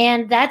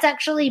 And that's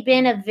actually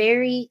been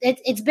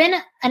it's been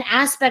an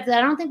aspect that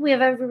I don't think we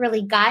have ever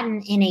really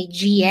gotten in a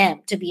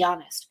GM, to be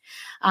honest.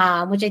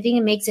 Which I think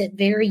it makes it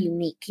very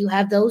unique. You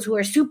have those who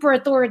are super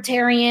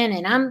authoritarian,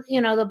 and I'm,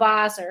 the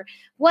boss or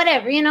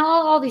whatever,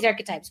 all these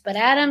archetypes. But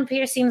Adam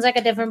Pearce seems like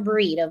a different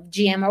breed of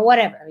GM or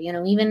whatever,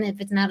 even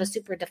if it's not a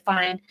super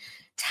defined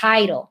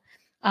title.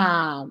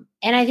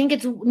 And I think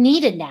it's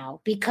needed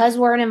now because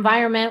we're in an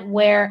environment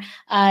where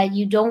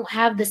you don't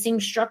have the same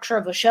structure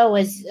of a show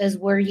as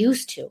we're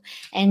used to.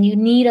 And you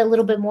need a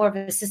little bit more of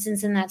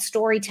assistance in that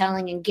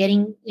storytelling and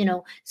getting,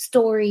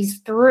 stories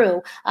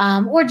through,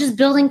 or just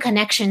building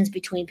connections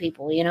between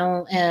people.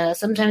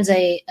 Sometimes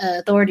a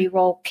authority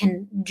role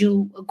can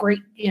do great,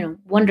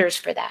 wonders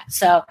for that.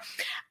 So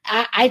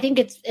I think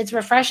it's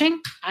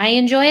refreshing. I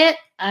enjoy it.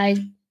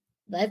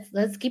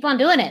 Let's keep on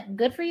doing it.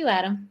 Good for you,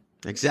 Adam.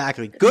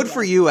 Exactly. Good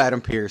for you,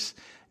 Adam Pearce.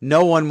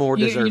 No one more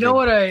deserving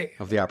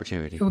of the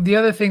opportunity. The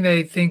other thing that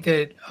I think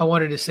that I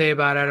wanted to say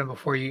about Adam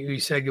before you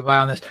said goodbye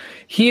on this,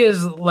 he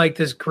is like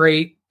this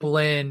great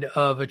blend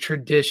of a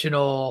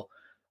traditional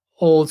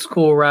old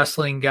school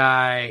wrestling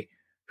guy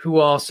who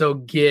also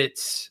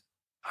gets,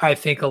 I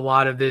think, a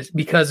lot of this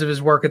because of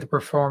his work at the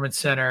Performance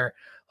Center.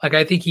 Like,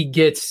 I think he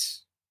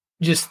gets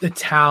just the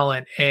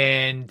talent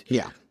and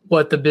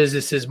what the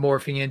business is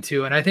morphing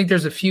into. And I think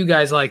there's a few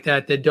guys like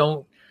that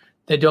don't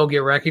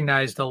get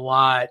recognized a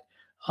lot,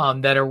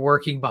 that are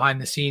working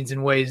behind the scenes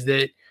in ways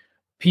that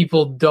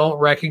people don't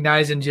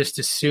recognize and just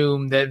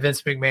assume that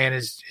Vince McMahon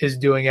is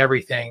doing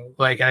everything.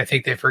 Like, and I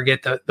think they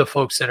forget the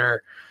folks that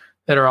are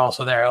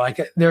also there. Like,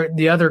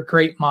 the other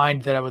great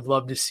mind that I would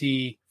love to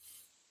see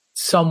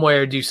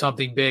somewhere do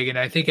something big. And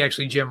I think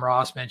actually Jim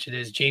Ross mentioned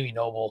is Jamie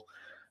Noble.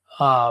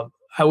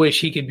 I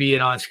wish he could be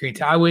an on-screen.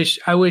 I wish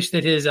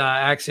that his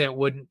accent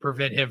wouldn't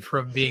prevent him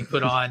from being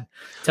put on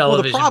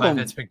television by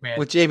Vince McMahon.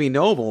 With Jamie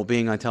Noble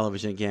being on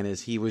television again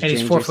is he was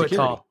J&J 4 foot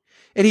tall,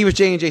 and he was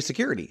J&J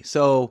Security,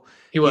 so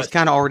he's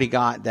kind of already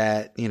got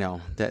that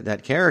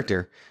that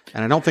character.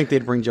 And I don't think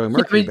they'd bring Joey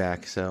Mercury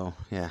back. So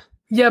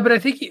yeah, but I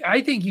think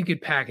you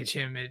could package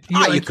him.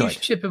 You could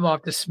ship him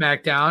off to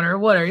SmackDown or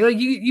whatever. Like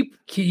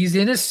he's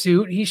in a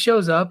suit, he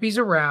shows up, he's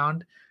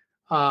around.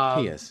 He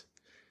is.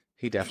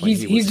 He definitely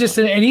he's just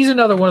and he's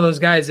another one of those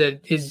guys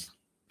that is,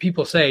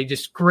 people say,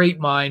 just great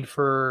mind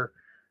for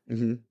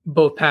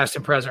both past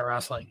and present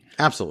wrestling.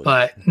 Absolutely.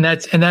 But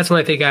and that's what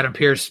I think Adam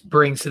Pearce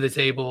brings to the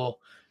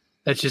table.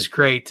 That's just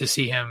great to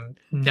see him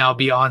now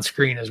be on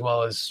screen as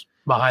well as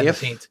behind the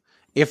scenes.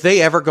 If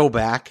they ever go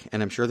back,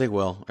 and I'm sure they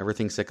will,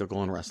 everything's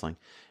cyclical in wrestling.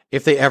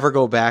 If they ever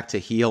go back to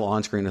heel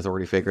on-screen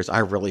authority figures, I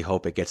really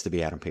hope it gets to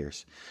be Adam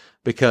Pearce,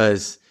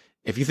 because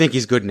if you think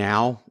he's good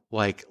now,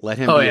 like, let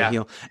him be a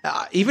heel.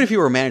 Even if he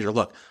were a manager,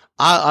 look,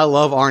 I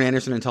love Arn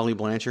Anderson and Tully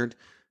Blanchard.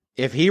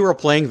 If he were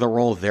playing the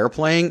role they're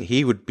playing,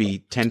 he would be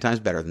 10 times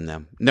better than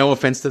them. No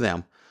offense to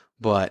them,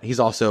 but he's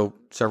also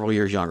several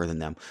years younger than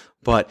them.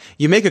 But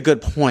you make a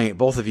good point,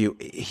 both of you.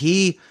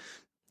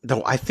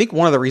 Though I think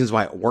one of the reasons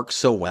why it works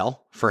so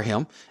well for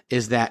him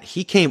is that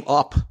he came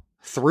up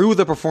through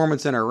the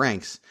Performance Center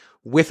ranks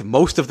with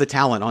most of the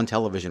talent on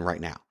television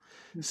right now.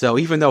 So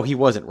even though he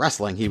wasn't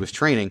wrestling, he was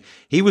training,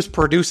 he was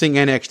producing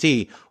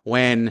NXT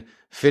when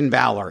Finn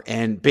Balor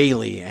and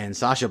Bayley and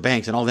Sasha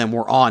Banks and all them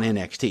were on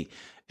NXT.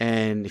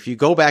 And if you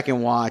go back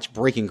and watch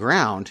Breaking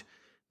Ground,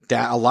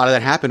 a lot of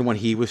that happened when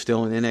he was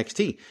still in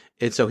NXT.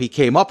 And so he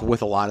came up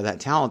with a lot of that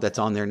talent that's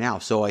on there now.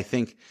 So I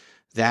think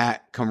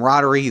that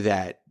camaraderie,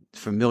 that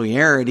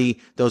familiarity,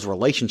 those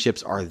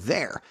relationships are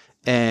there.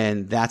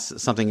 And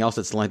that's something else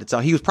that's lent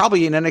itself. He was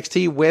probably in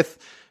NXT with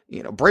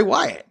Bray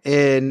Wyatt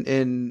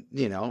and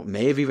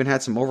may have even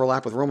had some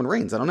overlap with Roman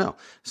Reigns. I don't know.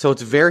 So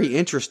it's very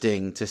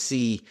interesting to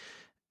see,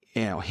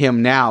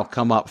 him now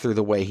come up through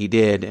the way he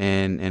did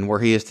and where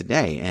he is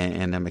today.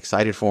 And I'm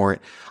excited for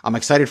it. I'm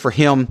excited for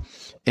him.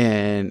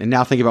 And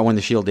now thinking about when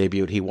the Shield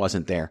debuted, he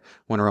wasn't there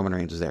when Roman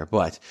Reigns was there,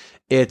 but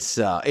it's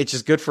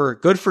just good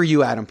for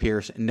you, Adam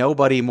Pearce.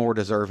 Nobody more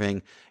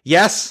deserving.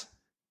 Yes,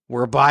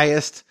 we're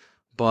biased,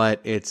 but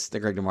it's the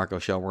Greg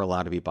DeMarco show. We're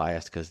allowed to be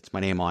biased because it's my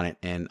name on it.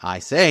 And I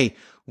say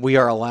we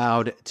are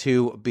allowed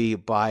to be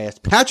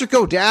biased. Patrick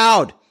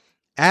O'Dowd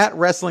at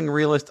Wrestling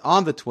Realist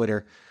on the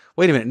Twitter.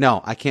 Wait a minute.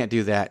 No, I can't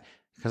do that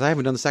because I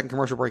haven't done the second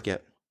commercial break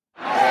yet.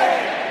 8,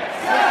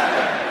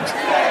 7, 6,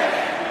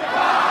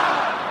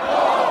 5,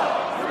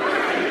 4,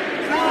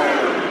 3, 2,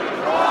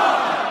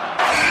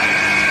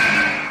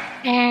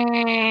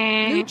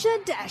 1.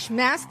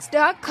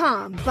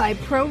 Lucha-Masks.com by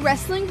Pro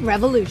Wrestling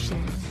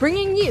Revolution,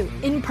 bringing you,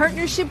 in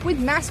partnership with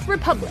Masked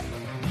Republic,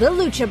 the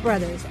Lucha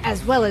Brothers,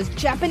 as well as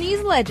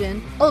Japanese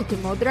legend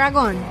Ultimo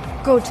Dragon.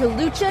 Go to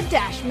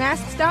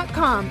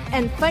Lucha-Masks.com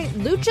and fight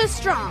Lucha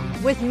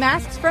Strong with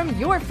masks from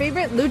your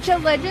favorite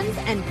Lucha legends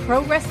and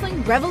Pro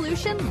Wrestling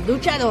Revolution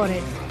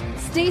luchadores.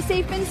 Stay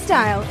safe in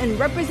style and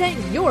represent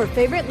your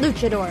favorite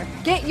luchador.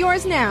 Get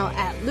yours now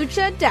at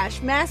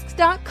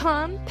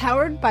Lucha-Masks.com,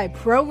 powered by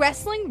Pro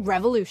Wrestling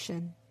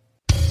Revolution.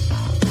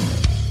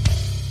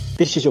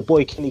 This is your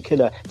boy Kenny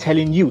Killer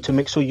telling you to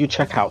make sure you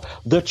check out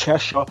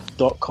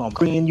thechairshot.com,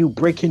 bringing you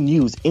breaking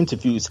news,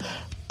 interviews,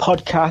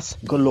 podcasts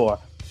galore,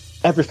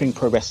 everything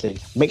pro wrestling.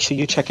 Make sure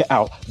you check it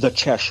out,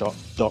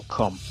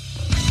 thechairshot.com.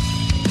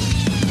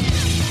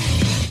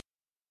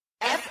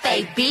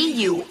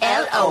 FABULOUS.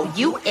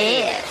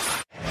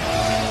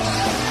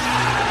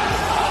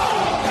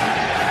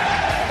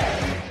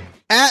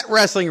 At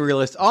Wrestling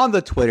Realist on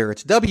the Twitter,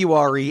 it's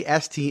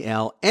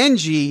WRESTLNG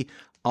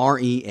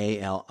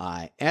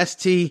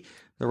REALIST.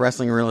 The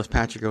wrestling realist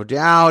Patrick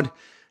O'Dowd.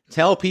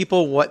 Tell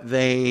people what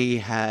they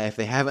have, if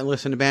they haven't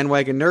listened to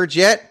Bandwagon Nerds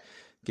yet,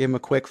 give them a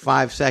quick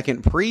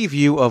 5-second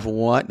preview of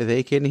what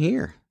they can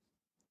hear.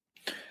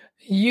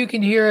 You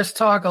can hear us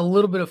talk a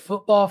little bit of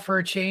football for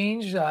a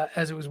change,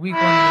 as it was week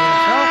 1 in the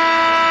NFL.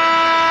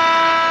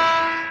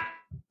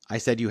 I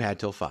said you had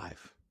till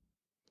 5.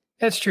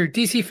 That's true.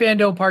 DC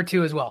Fandom Part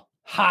 2 as well.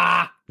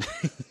 Ha!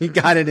 You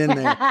got it in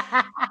there.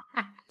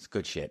 It's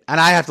good shit. And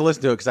I have to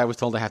listen to it because I was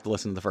told I have to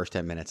listen to the first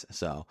 10 minutes.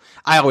 So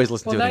I always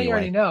listen to it anyway. Well,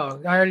 now you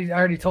already know. I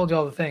already told you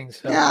all the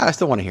things. So. Yeah, I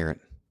still want to hear it.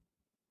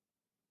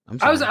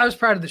 I was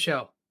proud of the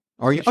show.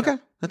 Are you? Okay,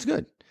 that's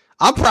good.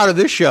 I'm proud of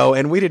this show,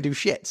 and we didn't do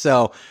shit.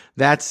 So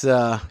that's,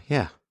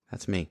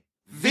 that's me.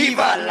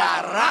 Viva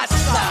la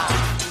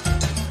raza!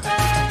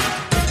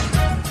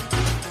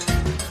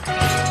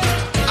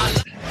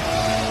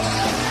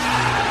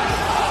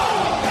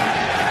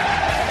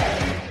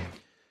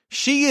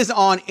 She is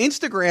on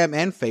Instagram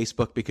and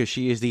Facebook because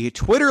she is the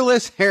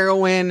Twitterless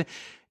heroine.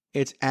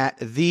 It's at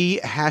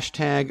the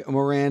hashtag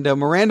Miranda.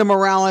 Miranda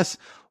Morales,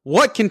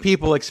 what can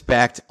people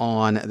expect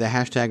on the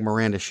hashtag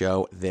Miranda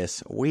show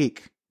this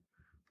week?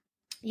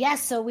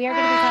 Yes, so we are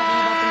going to be talking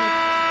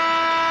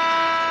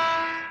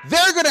about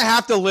They're going to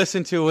have to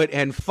listen to it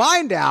and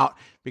find out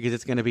because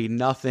it's going to be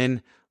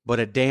nothing but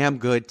a damn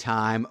good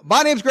time.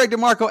 My name's Greg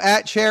DeMarco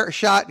at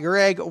Chairshot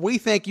Greg. We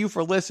thank you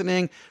for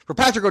listening. For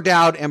Patrick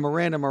O'Dowd and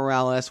Miranda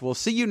Morales, we'll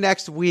see you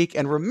next week.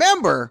 And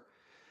remember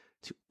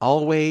to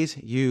always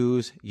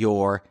use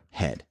your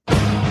head.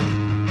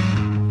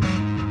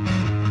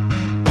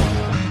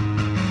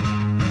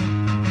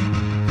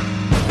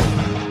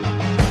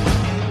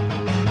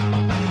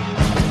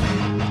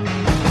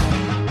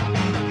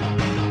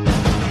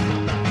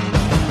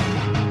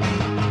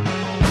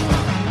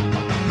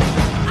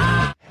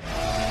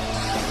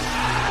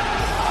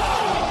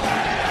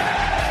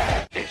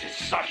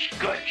 Such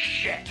good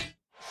shit.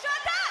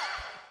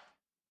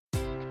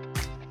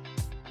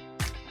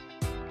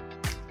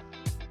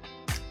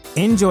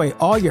 Enjoy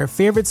all your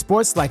favorite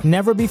sports like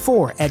never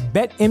before at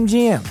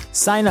BetMGM.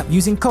 Sign up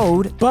using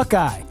code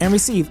Buckeye and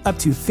receive up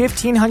to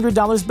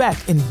 $1,500 back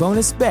in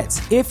bonus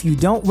bets if you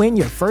don't win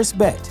your first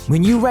bet.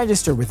 When you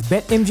register with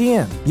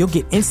BetMGM, you'll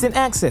get instant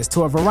access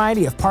to a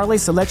variety of parlay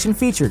selection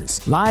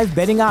features, live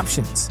betting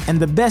options, and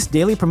the best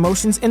daily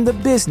promotions in the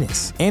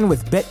business. And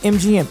with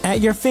BetMGM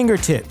at your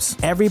fingertips,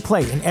 every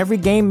play and every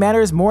game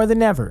matters more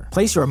than ever.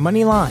 Place your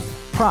money line,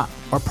 prop,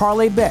 or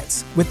parlay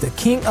bets with the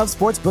king of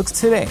sportsbooks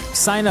today.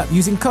 Sign up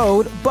using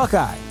code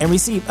Buckeye and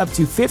receive up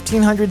to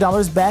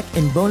 $1,500 back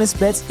in bonus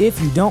bets if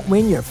you don't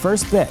win your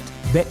first bet.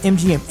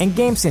 BetMGM and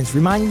GameSense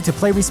remind you to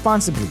play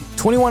responsibly.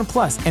 21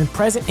 plus and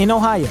present in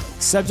Ohio,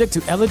 subject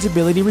to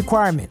eligibility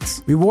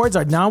requirements. Rewards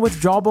are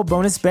non-withdrawable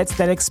bonus bets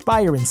that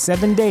expire in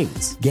 7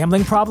 days.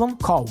 Gambling problem?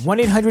 Call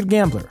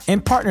 1-800-GAMBLER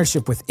in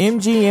partnership with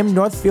MGM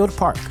Northfield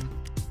Park.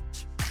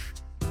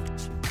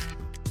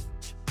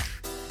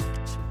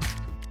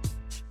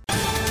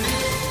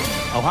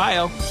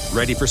 Ohio,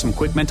 ready for some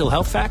quick mental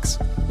health facts?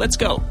 Let's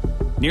go.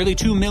 Nearly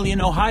 2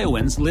 million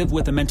Ohioans live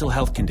with a mental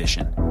health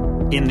condition.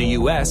 In the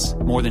U.S.,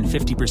 more than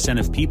 50%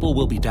 of people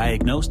will be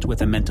diagnosed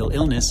with a mental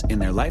illness in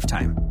their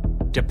lifetime.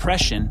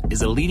 Depression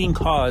is a leading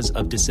cause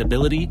of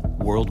disability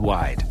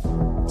worldwide.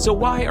 So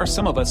why are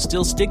some of us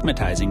still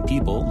stigmatizing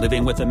people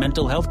living with a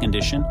mental health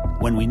condition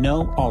when we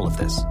know all of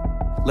this?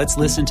 Let's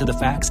listen to the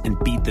facts and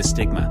beat the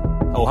stigma.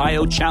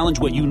 Ohio, challenge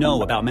what you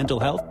know about mental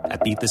health at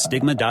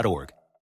beatthestigma.org.